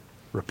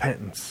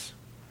 Repentance.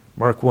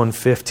 Mark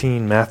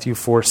 1:15, Matthew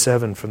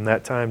 4:7. From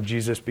that time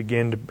Jesus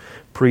began to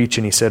preach,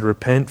 and he said,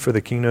 repent, for the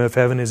kingdom of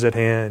heaven is at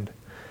hand.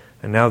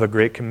 And now the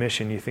Great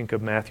Commission, you think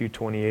of Matthew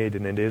 28,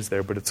 and it is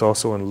there, but it's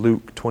also in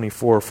Luke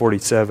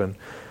 24:47.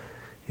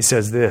 He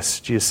says this,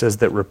 Jesus says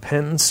that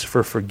repentance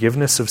for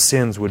forgiveness of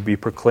sins would be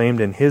proclaimed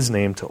in His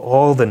name to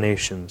all the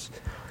nations,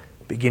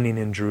 beginning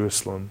in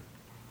Jerusalem.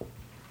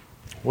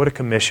 What a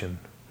commission.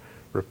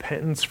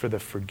 Repentance for the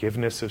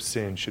forgiveness of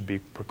sins should be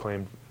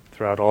proclaimed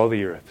throughout all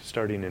the earth,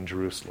 starting in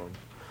Jerusalem.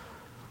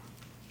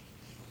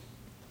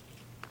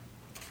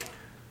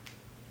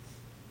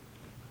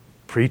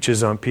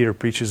 Peter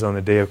preaches on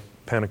the day of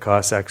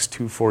Pentecost. Acts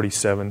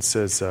 2:47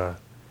 says,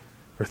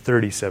 or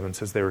 37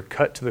 says, they were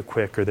cut to the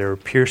quick, or they were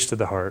pierced to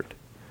the heart.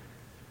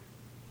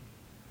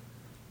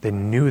 They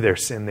knew their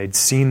sin. They'd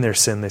seen their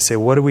sin. They say,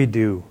 what do we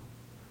do?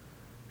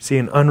 See,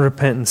 an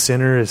unrepentant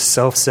sinner is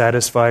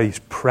self-satisfied. He's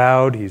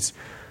proud. He's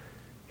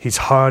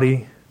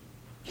haughty.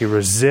 He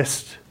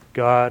resists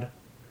God.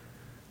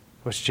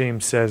 What's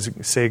James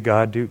say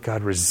God do?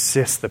 God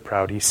resists the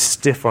proud. He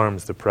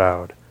stiff-arms the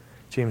proud.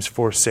 James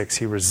 4:6,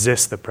 He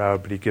resists the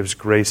proud, but He gives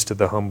grace to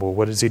the humble.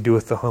 What does He do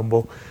with the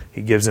humble?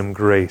 He gives them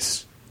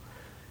grace.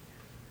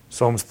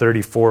 Psalms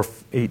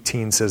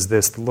 34:18 says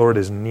this, the Lord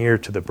is near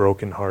to the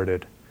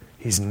brokenhearted.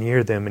 He's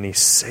near them and he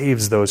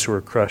saves those who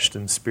are crushed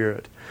in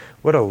spirit.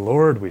 What a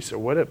Lord we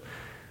serve.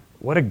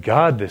 What a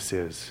God this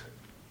is.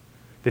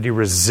 That he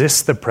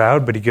resists the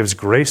proud, but he gives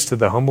grace to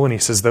the humble. And he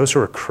says, those who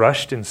are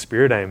crushed in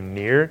spirit, I am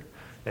near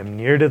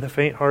to the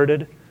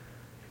faint-hearted.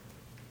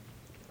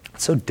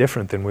 It's so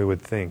different than we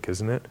would think,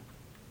 isn't it?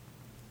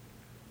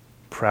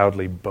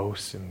 Proudly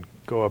boast and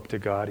go up to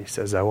God. He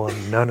says, I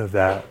want none of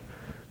that.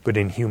 But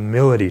in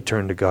humility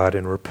turn to God,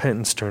 in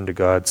repentance turn to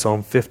God.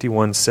 Psalm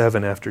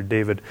 51:7, after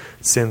David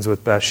sins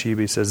with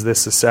Bathsheba, he says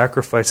this, the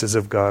sacrifices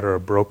of God are a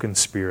broken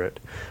spirit,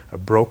 a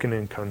broken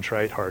and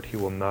contrite heart he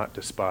will not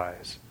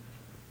despise.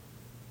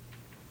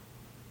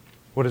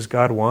 What does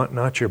God want?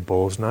 Not your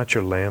bulls, not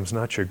your lambs,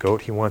 not your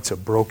goat. He wants a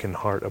broken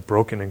heart, a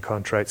broken and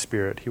contrite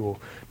spirit. He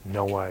will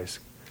no wise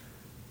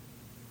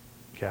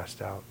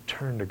cast out.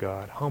 Turn to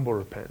God, humble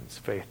repentance,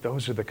 faith.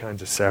 Those are the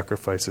kinds of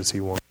sacrifices he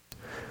wants.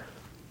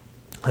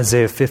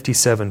 Isaiah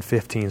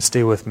 57:15.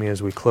 Stay with me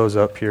as we close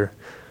up here.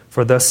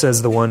 For thus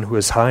says the one who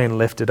is high and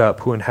lifted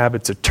up, who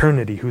inhabits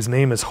eternity, whose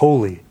name is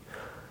holy.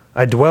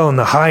 I dwell in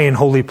the high and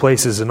holy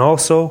places, and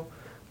also,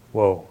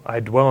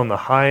 I dwell in the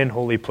high and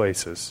holy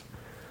places.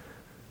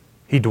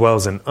 He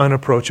dwells in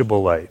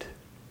unapproachable light.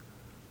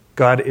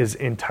 God is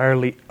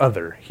entirely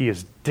other. He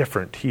is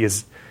different. He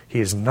is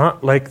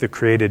not like the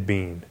created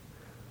being.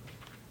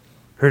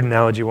 Heard an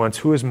analogy once,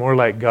 who is more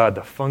like God,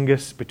 the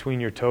fungus between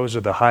your toes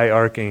or the high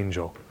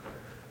archangel?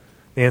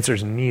 The answer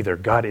is neither.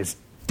 God is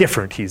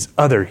different. He's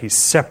other. He's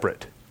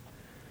separate.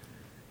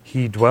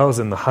 He dwells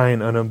in the high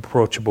and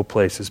unapproachable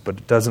places, but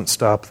it doesn't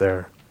stop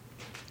there.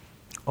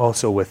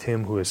 Also with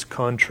him who is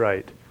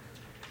contrite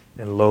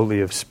and lowly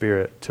of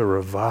spirit, to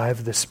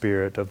revive the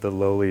spirit of the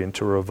lowly and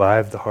to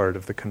revive the heart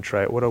of the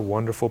contrite. What a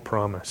wonderful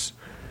promise.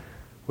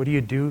 What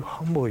do?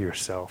 Humble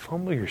yourself.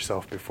 Humble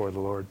yourself before the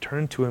Lord.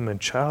 Turn to him in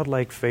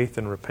childlike faith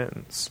and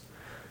repentance.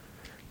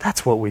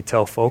 That's what we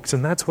tell folks,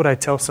 and that's what I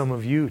tell some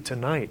of you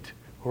tonight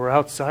who are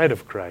outside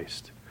of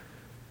Christ.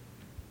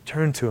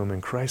 Turn to him in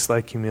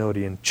Christ-like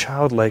humility and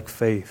childlike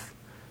faith.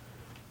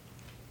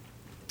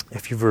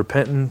 If you've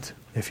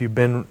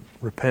been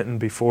repentant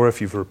before,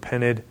 if you've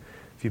repented,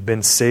 if you've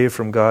been saved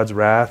from God's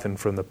wrath and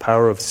from the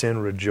power of sin,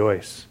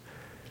 rejoice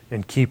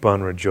and keep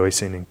on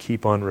rejoicing and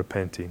keep on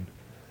repenting.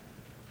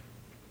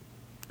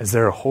 Is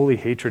there a holy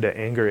hatred,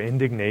 anger,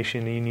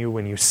 indignation in you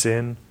when you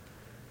sin?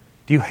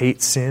 Do you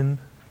hate sin?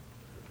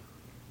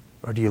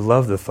 Or do you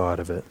love the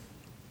thought of it?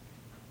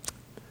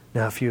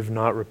 Now, if you have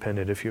not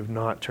repented, if you have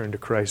not turned to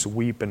Christ,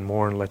 weep and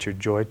mourn. Let your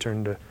joy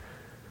turn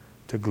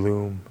to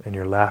gloom and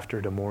your laughter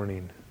to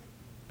mourning,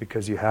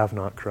 because you have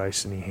not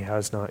Christ and he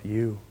has not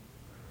you.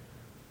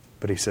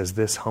 But he says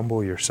this,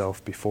 humble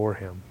yourself before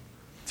him.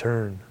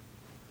 Turn.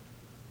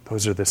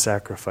 Those are the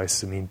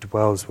sacrifices, and he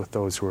dwells with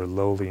those who are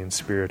lowly in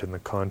spirit and the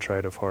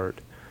contrite of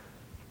heart.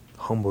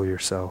 Humble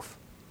yourself.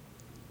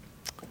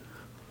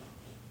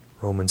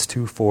 Romans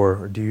 2:4,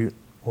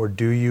 or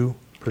do you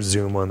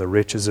presume on the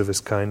riches of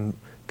his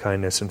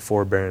kindness and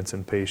forbearance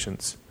and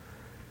patience?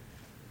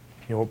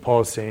 You know what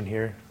Paul is saying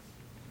here?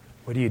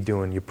 What are you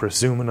doing? You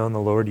presuming on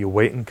the Lord? You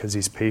waiting because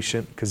he's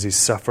patient, because he's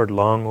suffered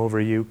long over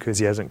you, because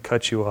he hasn't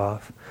cut you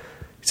off?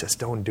 He says,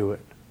 don't do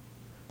it.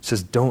 He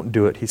says, don't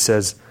do it. He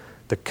says,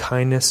 the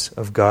kindness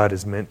of God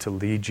is meant to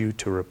lead you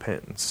to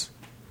repentance.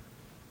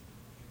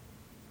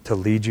 To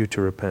lead you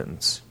to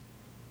repentance.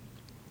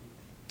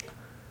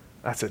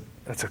 That's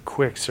a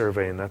quick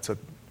survey, and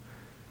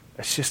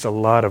it's just a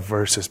lot of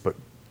verses, but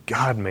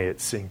God may it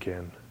sink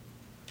in.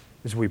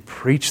 As we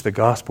preach the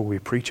gospel, we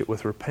preach it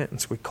with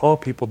repentance. We call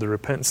people to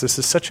repentance. This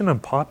is such an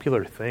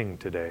unpopular thing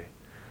today.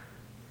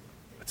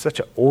 It's such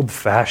an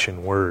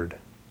old-fashioned word,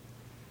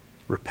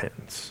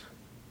 repentance.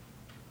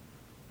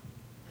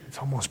 It's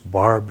almost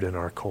barbed in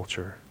our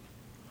culture.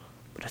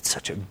 But it's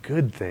such a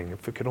good thing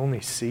if we could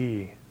only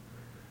see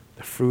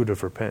the fruit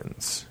of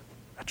repentance,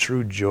 a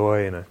true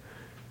joy and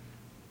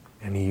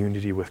a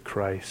unity with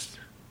Christ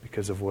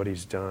because of what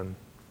he's done,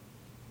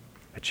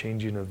 a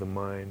changing of the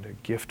mind, a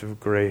gift of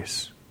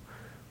grace.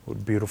 What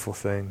a beautiful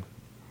thing.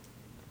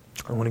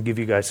 I want to give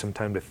you guys some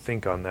time to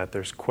think on that.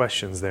 There's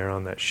questions there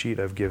on that sheet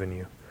I've given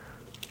you.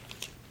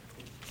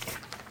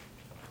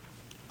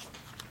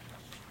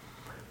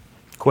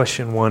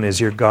 Question 1, is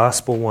your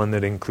gospel one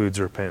that includes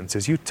repentance?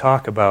 As you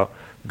talk about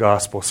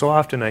gospel, so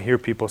often I hear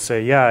people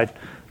say, yeah,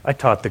 I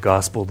taught the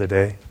gospel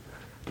today.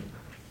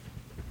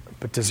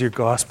 But does your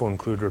gospel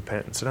include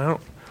repentance? And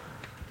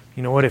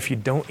you know what, if you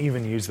don't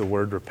even use the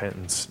word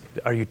repentance,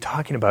 are you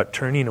talking about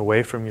turning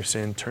away from your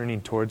sin,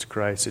 turning towards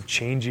Christ, a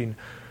changing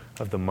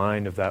of the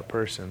mind of that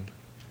person?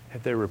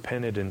 Have they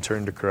repented and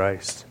turned to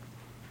Christ?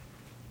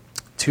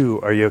 2,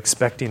 are you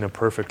expecting a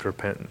perfect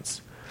repentance?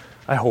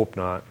 I hope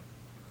not.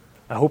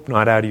 I hope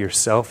not out of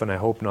yourself, and I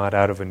hope not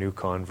out of a new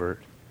convert.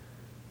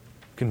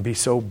 You can be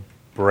so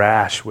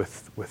brash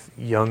with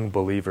young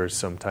believers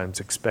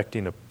sometimes,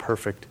 expecting a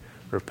perfect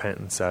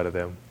repentance out of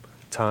them.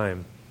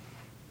 Time.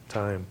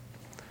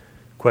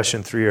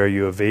 Question 3, are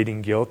you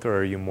evading guilt or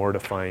are you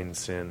mortifying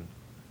sin?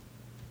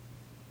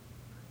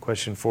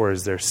 Question 4,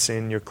 is there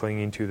sin you're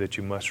clinging to that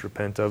you must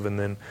repent of? And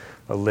then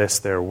a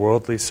list there,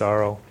 worldly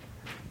sorrow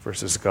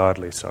versus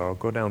godly sorrow.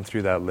 Go down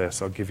through that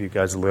list. I'll give you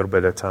guys a little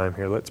bit of time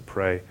here. Let's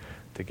pray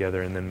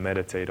together and then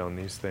meditate on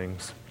these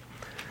things.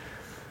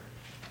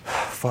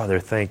 Father,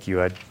 thank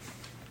you. I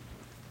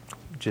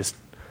just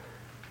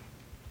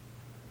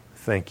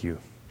thank you.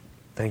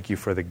 Thank you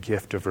for the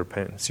gift of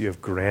repentance. You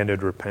have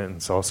granted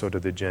repentance also to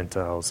the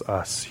Gentiles,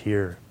 us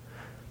here.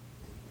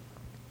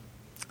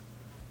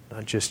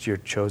 Not just your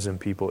chosen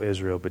people,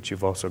 Israel, but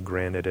you've also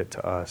granted it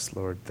to us,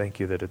 Lord. Thank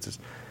you that it's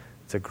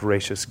a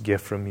gracious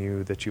gift from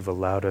you, that you've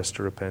allowed us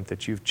to repent,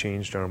 that you've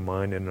changed our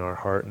mind and our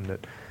heart, and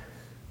that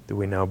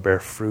we now bear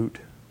fruit,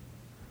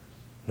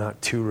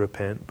 not to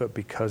repent, but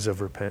because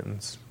of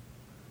repentance.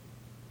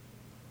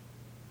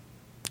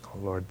 Oh,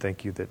 Lord,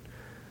 thank you that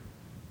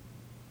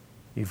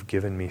you've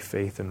given me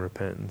faith and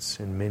repentance.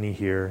 And many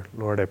here,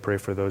 Lord, I pray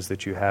for those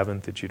that you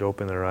haven't, that you'd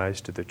open their eyes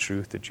to the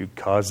truth, that you'd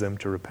cause them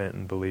to repent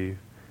and believe.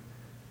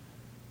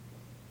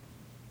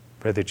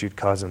 Pray that you'd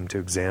cause them to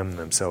examine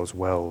themselves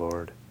well,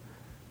 Lord.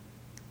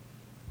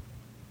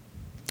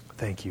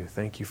 Thank you.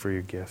 Thank you for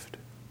your gift.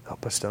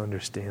 Help us to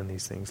understand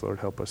these things, Lord.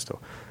 Help us to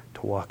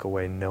walk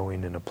away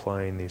knowing and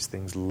applying these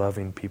things,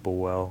 loving people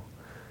well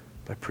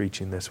by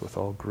preaching this with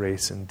all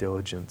grace and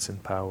diligence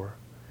and power.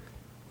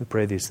 We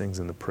pray these things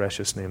in the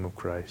precious name of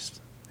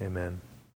Christ. Amen.